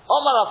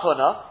 Omar Rav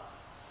Huna,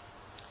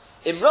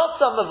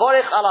 Imrotza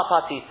mevorich ala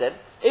patisin.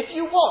 If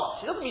you want,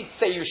 he doesn't mean to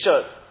say you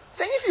should.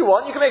 Saying if you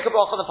want, you can make a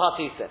bracha on the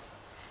patisin.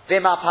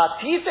 V'ma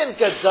patisin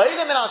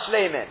gedolim min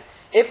ha'shleimin.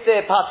 If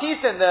the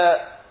patisin, the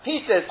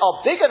pieces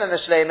are bigger than the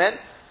shleimin,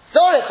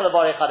 zorich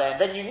levorich aleim,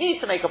 then you need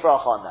to make a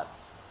bracha on them.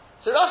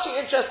 So Rashi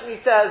interestingly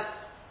says,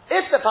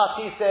 if the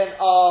patisin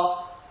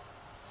are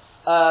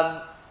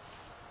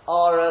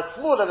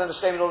smaller than the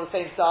shleimin or the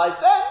same size,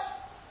 then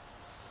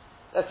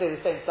let's say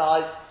the same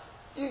size,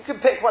 you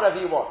can pick whatever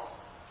you want.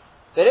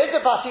 But if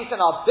the Basitan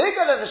are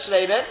bigger than the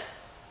Shleimim,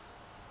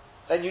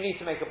 then you need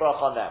to make a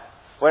bracha on them.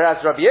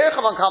 Whereas Rabbi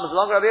Yochanan comes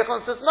along, Rabbi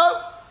Yochanan says, no,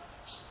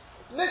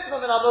 it's mitzvah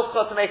min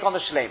ha-mufcha to make on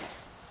the Shleimim.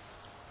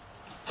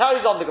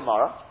 Carries on the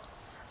Gemara.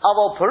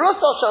 Aval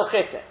peruso shel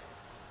chitin.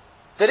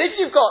 But if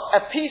you've got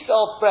a piece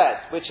of bread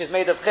which is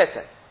made of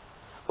chitin,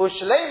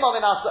 u'shleima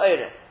min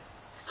ha-sa'irim,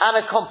 and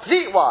a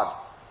complete one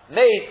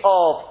made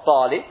of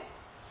barley,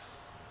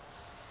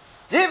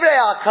 divrei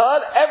hakol,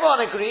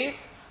 everyone agrees,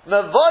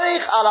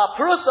 mevorich ala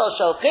peruso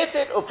shel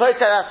chitin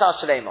u'poter es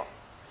ha-shleima.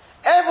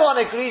 Everyone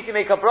agrees you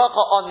make a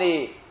bracha on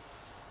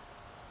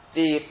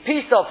the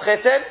piece of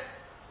chitin,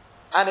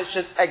 and it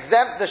should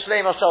exempt the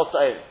shleima shel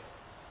sa'irim.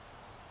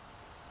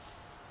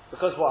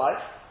 Because why?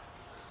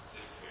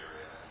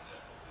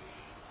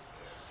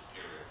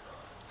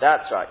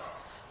 That's right.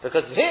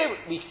 Because here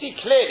we see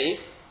clearly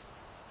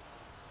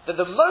that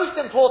the most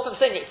important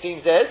thing, it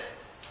seems, is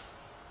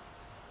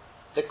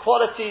the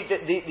quality,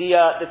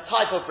 the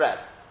type of bread.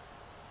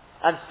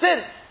 And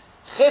since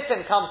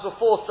chitin comes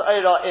before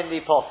sa'ira in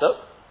the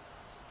posuk,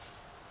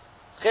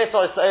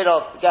 chitin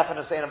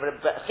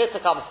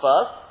comes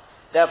first.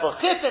 Therefore,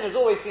 chitin is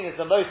always seen as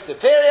the most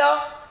superior.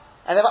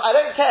 And I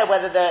don't care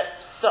whether the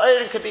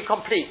sa'irin could be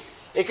complete.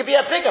 It could be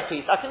a bigger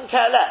piece. I couldn't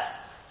care less.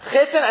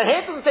 Chitin, and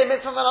here it doesn't say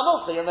mitzvah min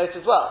ha-mufcha, you'll note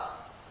as well.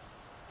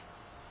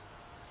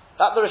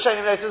 That the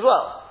Rishonim note as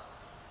well.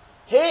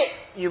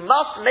 Here, you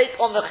must make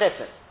on the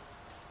chitin.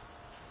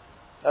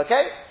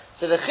 Okay?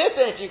 So the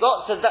chitin, if you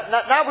got, so that,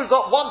 now we've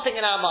got one thing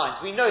in our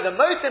minds. We know the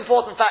most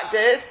important factor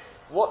is,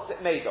 what's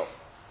it made of?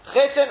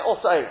 Chitin or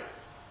sa'irin.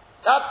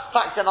 That's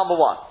factor number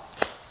one.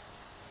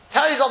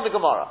 Carries on the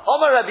Gemara.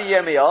 Omer Rabbi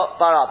Yirmiyah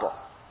bar Abba.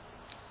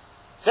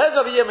 Says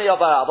Rabbi Yirmiyah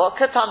bar Abba,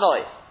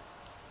 Ketanoi.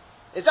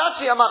 It's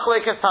actually a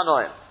machlokes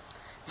Tanoim.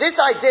 This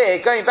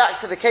idea, going back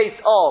to the case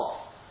of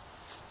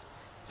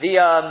the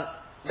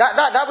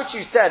that which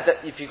you said,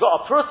 that if you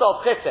got a prusa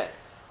of chitin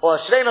or a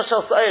shleima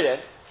shel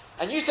sa'irin,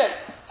 and you said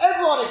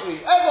everyone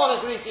agrees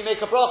you make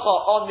a bracha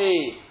on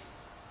the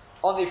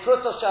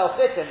prusa shel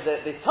chitin,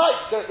 the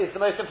type is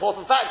the most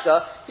important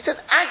factor. He says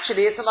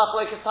actually it's a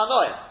machlokes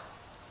Tanoim.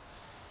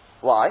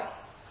 Why?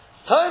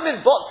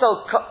 Tomin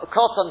botzel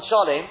koton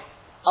sholim,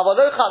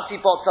 avalo chatzi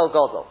botzel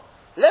godol.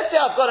 Let's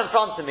say I've got in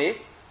front of me,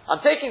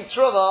 I'm taking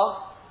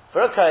truma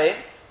for a kohen,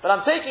 but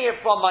I'm taking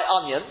it from my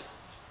onions,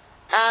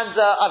 and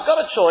I've got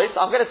a choice.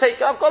 I've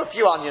got a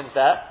few onions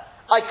there.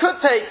 I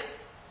could take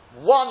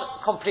one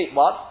complete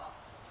one,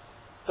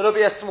 but it'll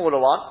be a smaller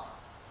one,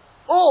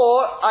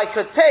 or I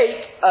could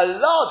take a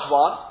large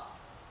one,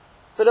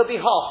 but it'll be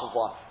half of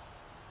one.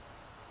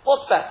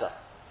 What's better?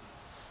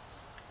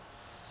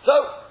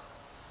 So,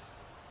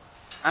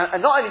 and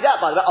not only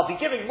that, by the way, I'll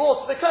be giving more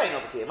to the kohen,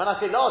 obviously. And when I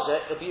say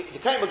larger, the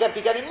kohen will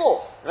be getting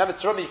more. Remember,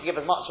 to Rumi, you can give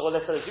as much or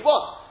less as you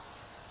want.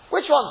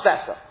 Which one's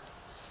better?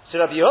 So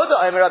Rabbi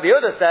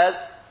Yehuda says,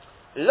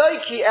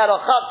 Loiki elo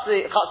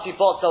chatzi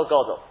botzel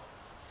godol.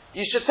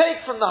 You should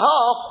take from the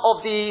half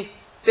of the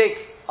big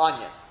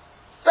onion.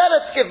 Better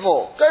to give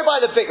more. Go by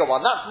the bigger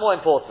one. That's more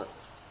important.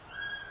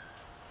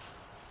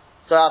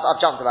 So I've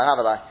jumped about,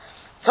 haven't I?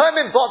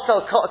 Tomin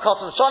botzel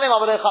cotton shonim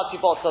avalo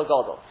chatzi botzel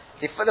godol.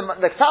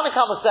 The Tanna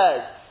Kama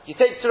says you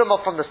take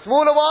truma from the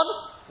smaller one,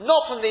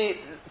 not from the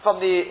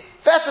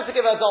better to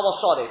give a double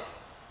shonim.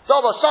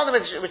 Double shonim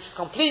which is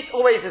complete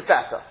always is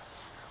better.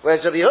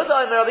 Whereas Rabbi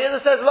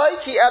Yehuda says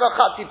loiki elo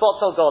chatzi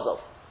botzel godol.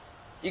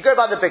 You go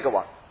by the bigger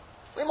one.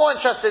 We're more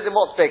interested in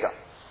what's bigger.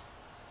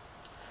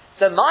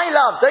 So my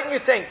love, don't you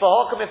think for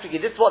Hokum Ifriki,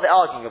 this is what they're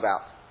arguing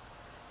about.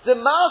 The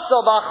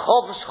Maso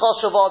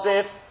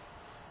Choshev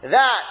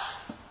that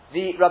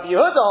the Rabbi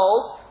Yehuda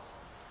holds,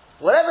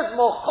 whatever's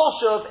more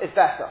choshev is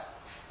better.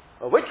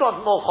 Well, which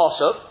one's more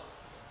choshev?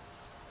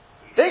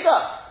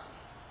 Bigger.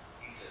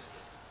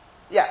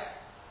 Yeah.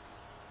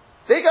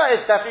 Bigger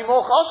is definitely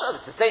more choshev.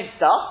 It's the same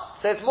stuff,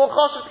 so it's more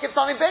choshev to give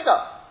something bigger.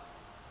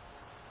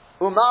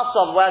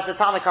 Umasov, where's the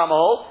Tanna Kama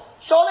holds?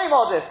 Sholim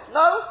Odis.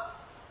 No.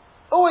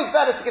 Always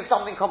better to give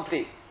something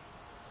complete.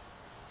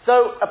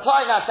 So,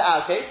 applying that to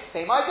our case,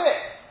 same idea.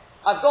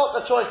 I've got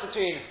the choice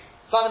between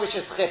something which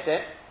is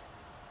chitin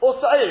or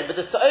sa'irin, but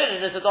the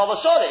sa'irin is a davar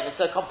sholim, it's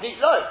a complete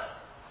loaf.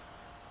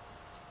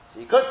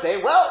 So you could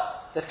say,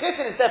 well, the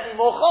chitin is definitely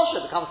more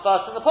choshev, it comes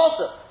first in the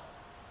posuk.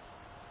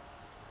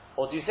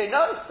 Or do you say,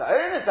 no,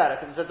 sa'irin is better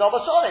because it's a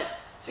davar sholim.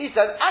 So he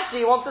says, actually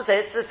he wants to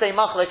say it's the same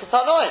machlokes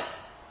Tanoim.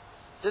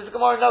 Does the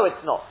Gemara? No,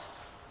 it's not.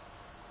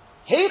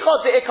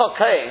 Heichot the ikar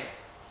kain,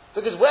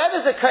 because where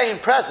there's a kain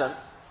present,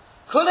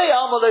 kulei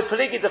amalo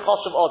peligi de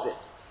choshev odit.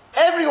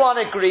 Everyone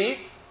agrees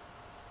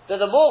that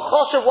the more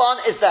choshev one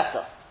is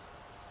better.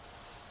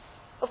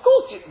 Of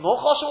course,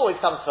 more choshev always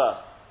comes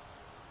first.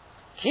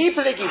 Ki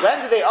peligi,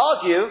 when do they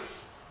argue?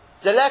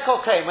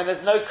 Deleko kain, when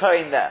there's no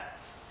kain there.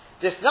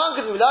 This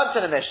nangan we learned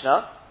in the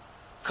Mishnah,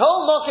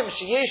 kol mokim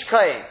sheyesh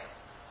kain.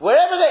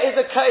 Wherever there is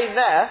a kain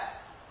there,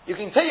 you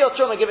can take your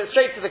truma, give it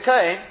straight to the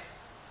kain.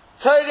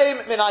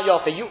 Torim min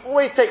hayofe. You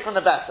always take from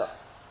the better.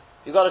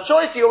 You've got a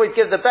choice, you always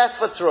give the best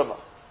for truma.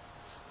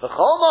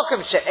 V'chol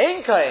mokim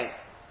she'ein kain,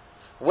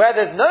 where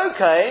there's no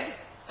kain,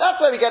 That's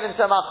where we get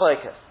into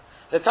Machlokes.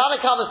 The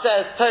Tanakhama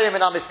says, Torim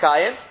and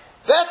Amiskayim,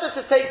 better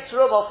to take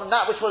Truma from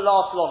that which will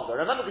last longer.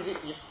 Remember,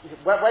 because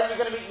when are you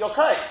going to meet your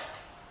Kohen?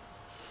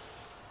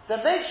 So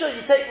make sure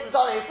you take from the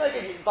Tanakhama. It's no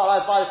good,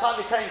 by the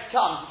time the Kohen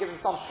comes, you give him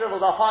some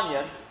shriveled up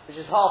onion, which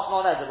is half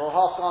non-edible,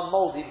 half gone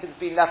mouldy, because it's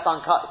been left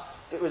uncut,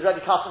 it was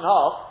already cut in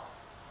half.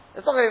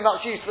 It's not going to be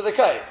much use for the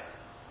Kohen.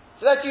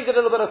 So let's use a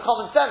little bit of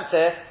common sense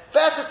here.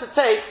 Better to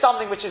take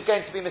something which is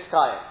going to be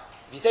Miskayim.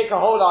 If you take a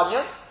whole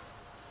onion,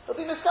 it'll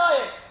be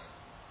Miskayim.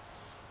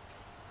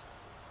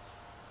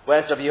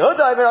 Whereas Rabbi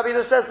Yehuda, Rabbi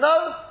Yehuda says, no,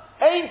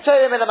 Ein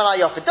Torim and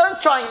Amanayofa. Don't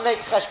try and make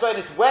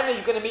cheshbonis. When are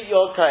you going to meet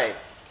your Kohen?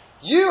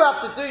 You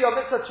have to do your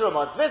mitzvah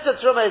truma.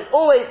 Mitzvah truma is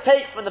always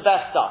take from the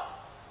best stuff.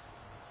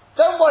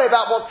 Don't worry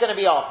about what's going to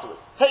be afterwards.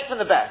 Take from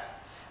the best.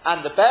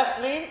 And the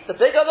best means the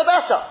bigger the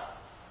better.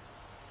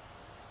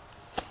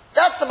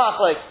 That's the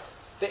machlok.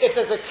 If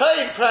there's a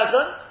Kohen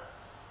present,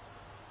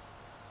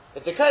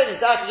 if the Kohen is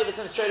there to give it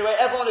to him straight away,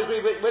 everyone will agree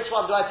which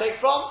one do I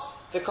take from?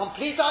 The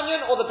complete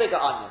onion or the bigger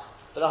onion?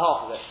 For the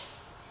half of it.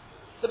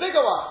 The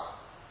bigger one.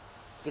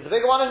 Because the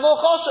bigger one is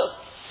more choshev.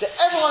 So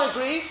everyone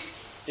agrees,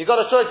 you've got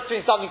a choice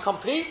between something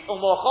complete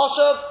or more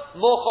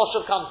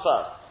choshev comes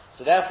first.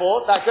 So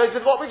therefore, that goes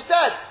with what we've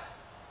said.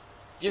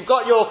 You've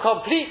got your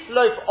complete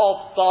loaf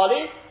of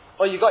barley,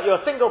 or you've got your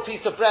single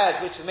piece of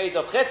bread which is made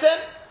of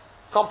chitin,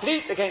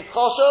 complete against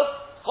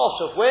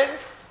choshev wins,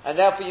 and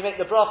therefore you make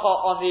the bracha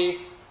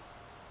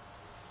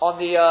on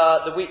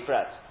the wheat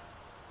bread.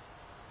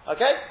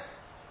 Okay?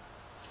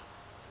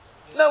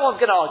 No one's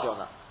going to argue on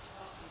that.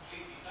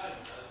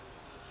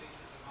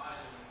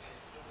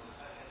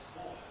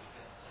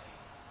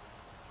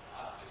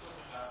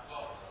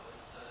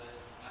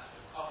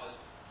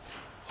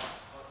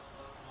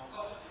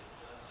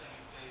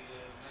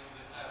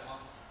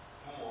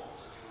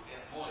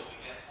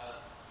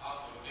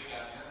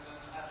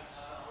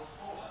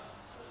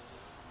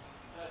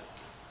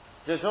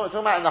 So it's talking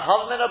about in the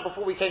Havmina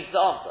before we came to the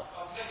answer.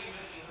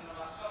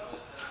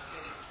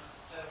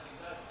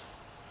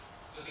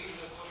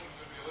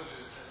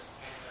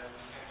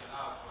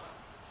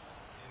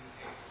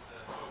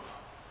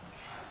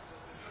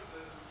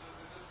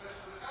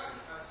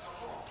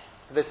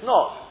 But it's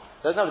not.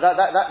 So no, that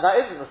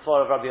isn't the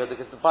svara of Rabbi Yehuda,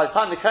 because by the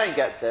time the Kohen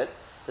gets it,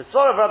 the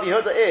svara of Rabbi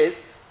Yehuda is,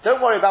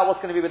 don't worry about what's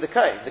going to be with the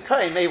Kohen. The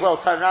Kohen may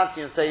well turn around to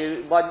you and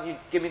say, why didn't you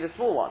give me the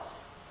small one?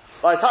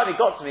 By the time he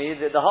got to me,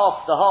 the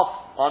half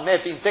one may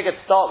have been bigger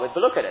to start with,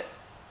 but look at it.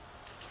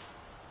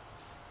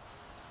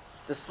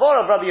 The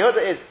svara of Rabbi Yehuda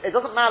is, it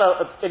doesn't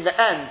matter in the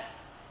end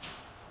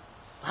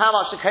how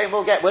much the Kohen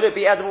will get, will it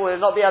be edible, will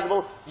it not be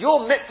edible?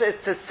 Your mitzvah is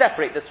to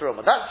separate the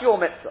teruma. That's your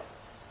mitzvah.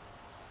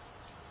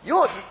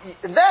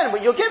 Then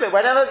you'll give it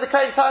whenever the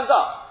Kohen turns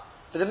up.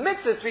 But the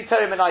mitzvah is to be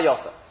Torim and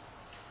Ayota.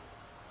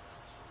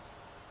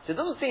 So it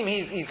doesn't seem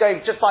he's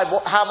going just by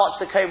how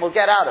much the Kohen will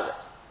get out of it.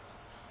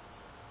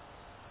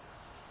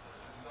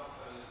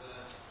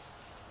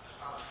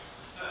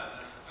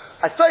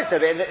 I suppose so,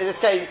 but in this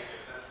case,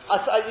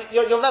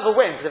 you'll never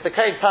win, because if the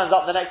Kohen turns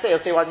up the next day,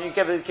 he'll say, well, you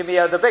give me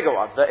the bigger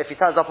one. But if he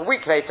turns up a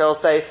week later,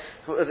 he'll say,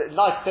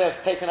 nice to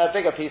have taken a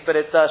bigger piece, but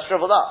it's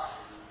shriveled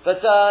up.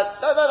 But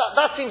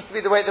that seems to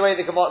be the way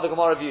the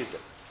Gemara views it.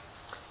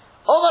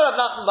 Omar Rav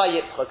Nachman bar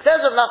Yitzchak. Says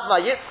Rav Nachman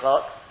bar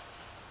Yitzchak,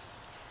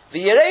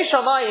 the Yerei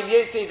Shamayim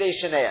Yotze Dei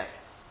Shneihem.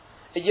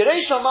 The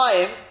Yerei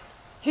Shamayim,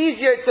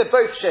 he's Yotze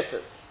both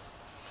shitters.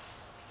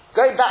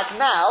 Going back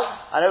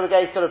now, I know we're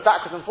going sort of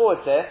backwards and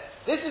forwards here.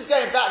 This is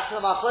going back to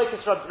the Machlokes.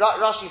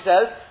 Rashi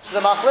says to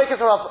the Machlokes of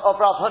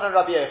Rav Huna and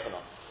Rabbi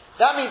Yochanan.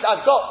 That means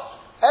I've got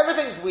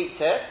everything's wheat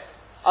here.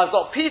 I've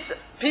got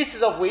pieces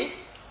of wheat,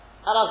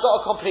 and I've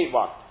got a complete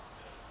one.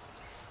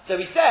 So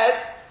he said,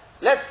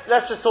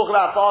 let's just talk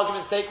about, for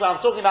argument's sake, where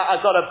I'm talking about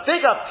I've got a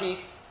bigger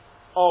piece,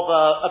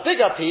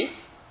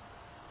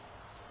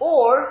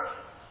 or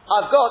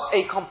I've got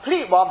a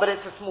complete one, but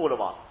it's a smaller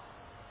one.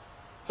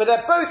 But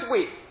they're both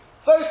wheat.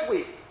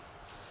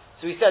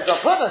 So he said, Rav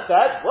Huna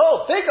said,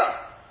 well, bigger,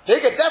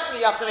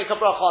 definitely you have to make a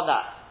bracha on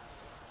that.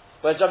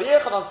 Whereas Rabbi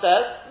Yochanan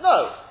says,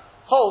 no,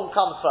 whole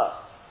comes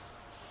first.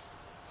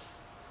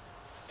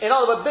 In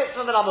other words,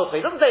 mitzvah min amulcha.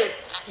 He doesn't say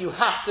you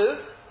have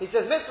to. He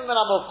says mitzvah min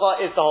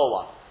amulcha is the whole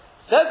one.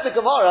 Says the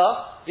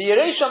Gemara, the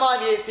Yerei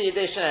Shamayim Yotze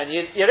Dei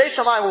Shneihem. Yerei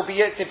Shamayim will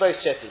be Yotze both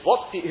shitters.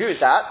 Who is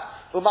that?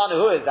 Umanu,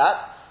 who is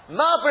that?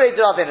 Ma'abrei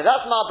D'Ravina.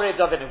 That's Ma'abrei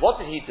D'Ravina. What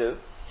did he do?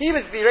 He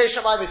was the Yerei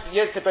Shamayim was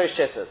Yotze both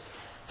shitters.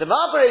 The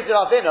Ma'abrei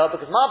D'Ravina,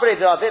 because Ma'abrei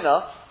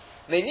D'Ravina,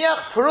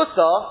 Meniach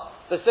Perusa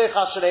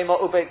B'Seicha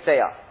Shalema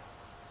Ubeitzeya.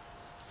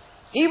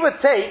 He would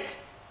take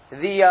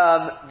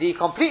the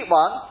complete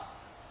one,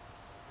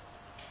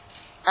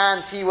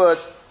 and he would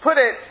put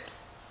it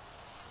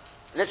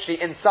literally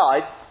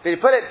inside, but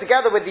he'd put it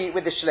together with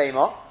the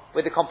shlema,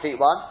 with the complete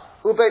one,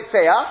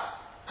 ubeitzeya,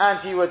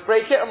 and he would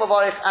break it and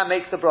mavarich and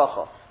make the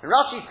bracha. And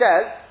Rashi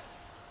says,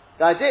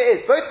 the idea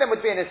is both of them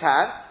would be in his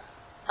hand,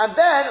 and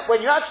then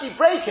when you actually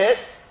break it,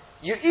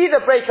 you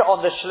either break it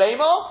on the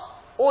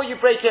shlema, or you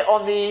break it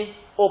on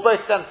or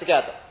both of them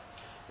together.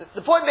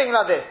 The point being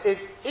like this is,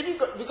 if you've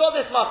got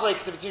this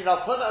machlokes between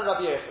Rav Huna and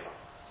Rabbi Yochanan,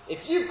 if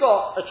you've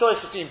got a choice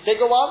between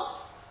bigger one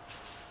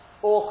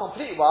or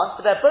complete one,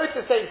 but they're both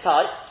the same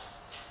type,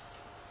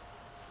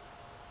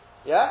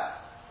 yeah,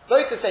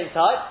 both the same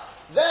type,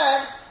 then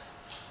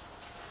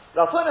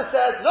Rav Huna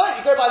says, no,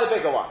 you go by the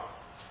bigger one.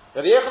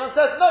 Rabbi Yochanan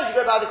says, no, you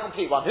go by the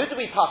complete one. Who do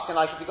we paskin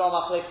like if you go on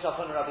Machlekes Rav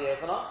Huna and Rabbi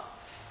Yochanan?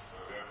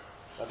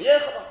 Rabbi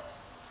Yochanan.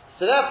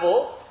 So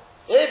therefore,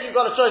 if you've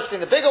got a choice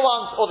between the bigger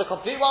ones or the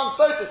complete ones,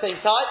 both the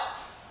same type,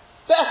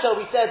 better,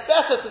 we said,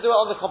 better to do it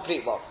on the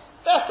complete one.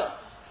 Better.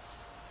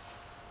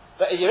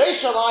 But a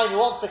Yeresh Shamayim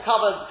who wants to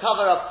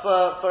cover up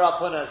for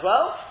Rav Huna as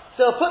well,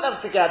 so he'll put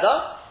them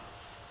together,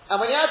 and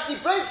when he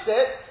actually breaks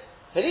it,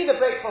 he'll either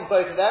break from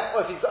both of them,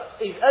 or if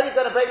he's only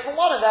going to break from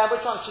one of them,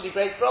 which one should he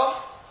break from?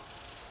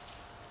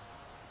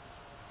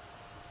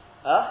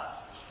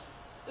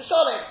 The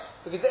Sholim.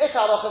 Because the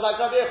Ikar Halacha is like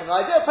Rabbi Yochanan.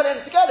 The idea of putting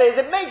them together is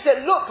it makes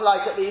it look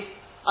like at least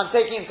I'm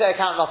taking into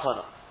account Rav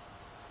Huna.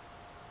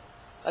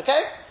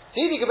 Okay?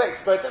 So either you can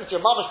break both of them, so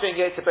your mamash being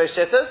it to both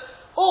shitters,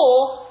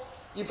 or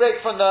you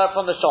break from the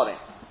Sholim.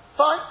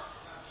 Fine.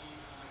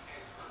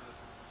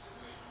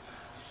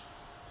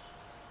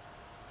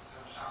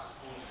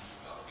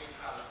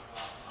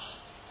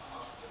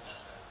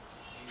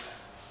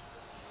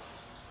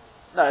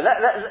 No,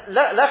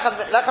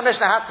 Lechem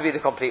Mishnah has to be the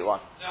complete one.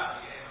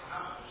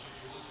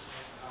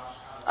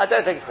 I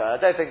don't think so. I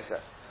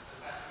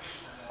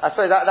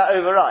suppose that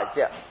overrides,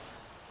 yeah.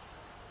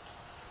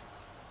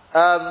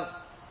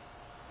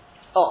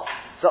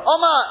 So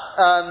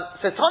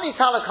Tony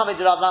Tala coming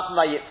to Rav Nachman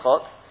bar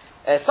Yitzchok.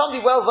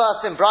 Somebody well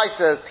versed in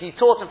Brises, he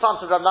taught in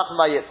front of Rav Nachman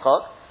bar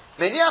Yitzchok.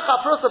 As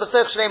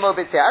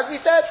we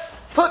said,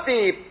 put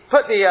the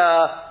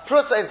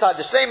prusa inside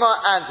the shlema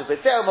and the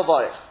b'tzeh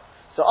u'mavorich.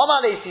 So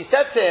Omar Leisi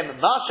said to him,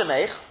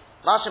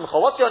 Mashemcha,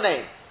 what's your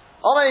name?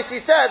 Omar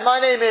Leisi said, my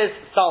name is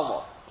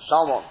Salmon.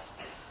 Salmon.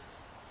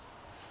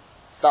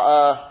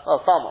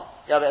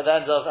 You have it at the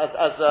end of,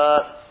 as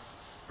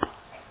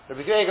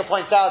Rabbi Yehuda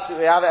points out,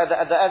 we have it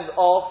at the end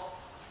of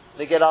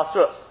the Geras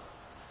Rus.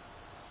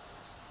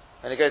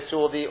 And it goes through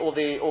all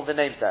the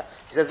names there.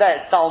 He says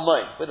there, it's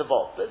Salmon, with a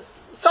vault.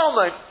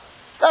 Salmon,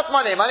 that's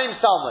my name. My name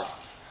is Salmon.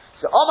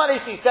 So Omar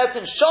Leisi said to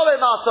him, Shalom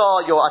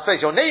Ata, I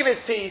suppose your name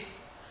is peace.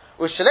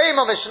 And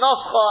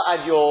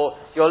your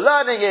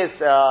learning is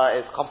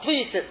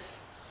complete. It's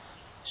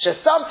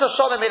Shesamta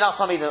Shalom in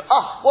Asamidim.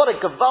 What a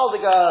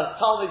gavaldiga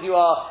Talmud you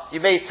are!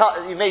 You made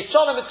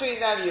Shalom between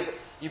them.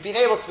 You've been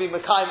able to be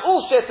Mekayim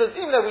all shitters,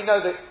 even though we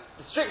know that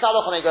the strict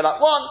halacha may go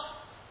like one.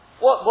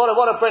 What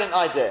a brilliant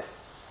idea!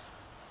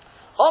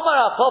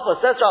 Omar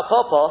Papa says to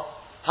Papa,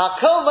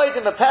 Hakol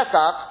Moedim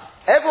Pesach.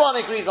 Everyone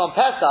agrees on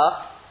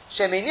Pesach.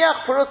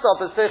 Sheminiach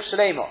Purusa B'Sich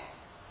Shlema.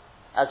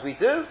 As we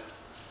do.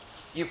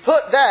 You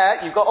put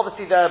there, you've got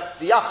obviously the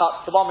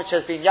yachat, the one which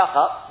has been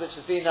yachat, which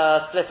has been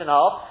split in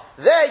half.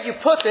 There you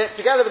put it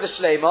together with the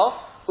shlema,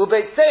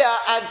 ubeitzeya,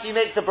 and you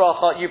make the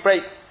bracha, you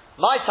break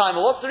my time.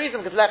 Well, what's the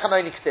reason? Because lechem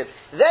only ksiv.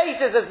 There he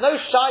says there's no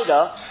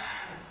shaila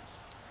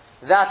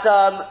that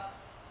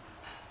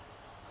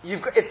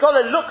it's got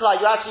to look like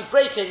you're actually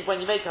breaking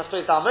when you make I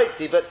suppose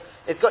dalmotzi, but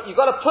you've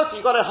got to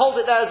hold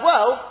it there as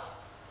well,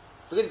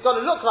 because it's got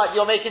to look like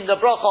you're making the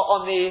bracha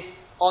on the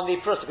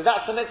prusa, because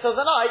that's the mitzvah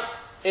of the night.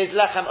 Is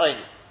lechem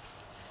only.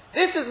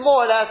 This is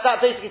more or less,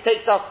 that basically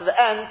takes us to the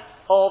end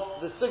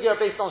of the sugya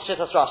based on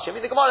Shittas Rashi. I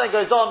mean, the Gemara then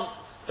goes on,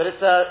 but it's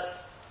a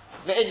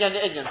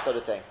me'inyan sort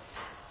of thing.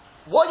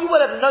 What you would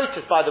have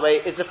noticed, by the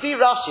way, is the Fi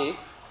Rashi,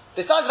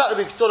 besides the fact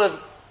that we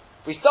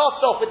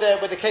started off with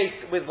the case,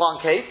 with one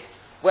case,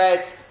 where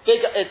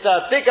it's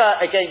bigger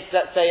against,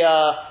 let's say,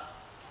 I'll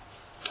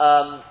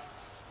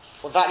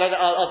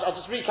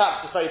just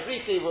recap this very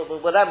briefly,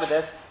 we'll end with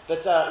this,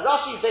 but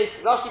Rashi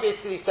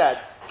basically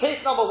said,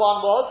 case number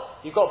one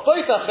was, you've got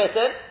both a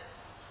chitin,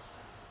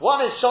 one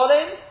is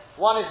sholim,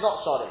 one is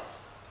not sholim.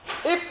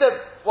 If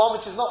the one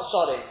which is not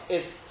sholim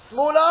is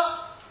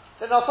smaller,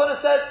 then Rav Huna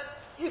says,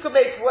 you can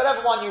make whatever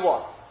one you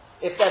want.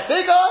 If they're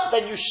bigger,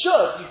 then you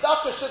should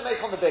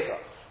make on the bigger.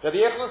 Rabbi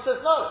Yochanan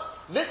says no.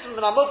 Mitzvah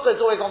min hamuktzah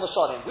is always on the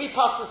sholim. We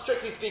pass them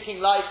strictly speaking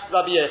like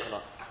Rabbi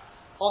Yochanan,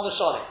 on the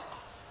sholim.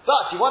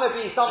 But you want to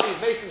be somebody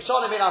who's making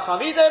sholim in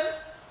Asamidim,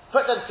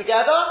 put them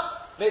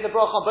together, make the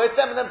bracha on both of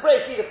them, and then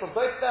break either from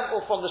both of them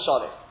or from the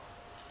shalim.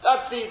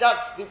 That's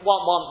the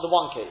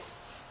one case.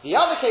 The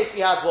other case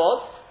we had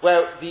was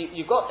where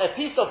you've got a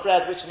piece of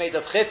bread which is made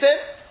of chitin,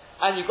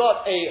 and you've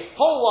got a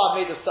whole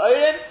one made of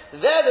sa'orim.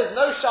 There's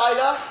no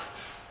shaila.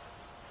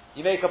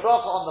 You make a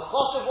bracha on the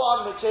choshev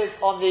one, which is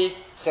on the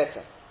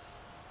chitin.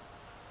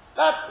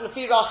 That's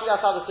Lefi Rashi. That's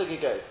how the sugi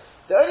goes.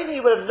 The only thing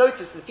you would have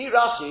noticed, Lefi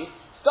Rashi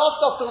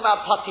starts off talking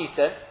about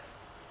patitin,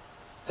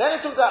 then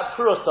it talks about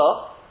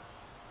prusa.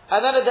 And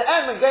then at the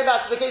end, when going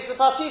back to the case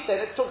of Patisin,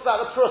 it talks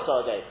about the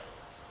Prusa again.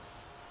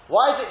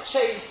 Why has it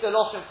changed the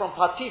lotion from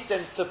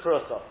Patisin to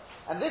Prusa?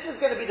 And this is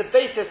going to be the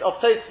basis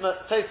of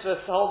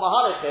Tosfos' whole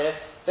Mahalach here,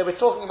 that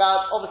we're talking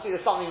about. Obviously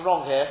there's something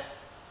wrong here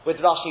with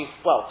Rashi's,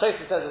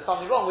 Tosfos says there's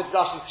something wrong with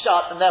Rashi's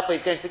Pshat, and therefore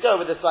he's going to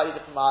go with a slightly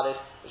different Mahalach,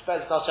 which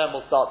Bezrat Hashem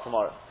will start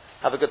tomorrow.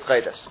 Have a good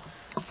Chodesh.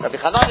 Rabbi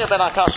Chananya ben Akash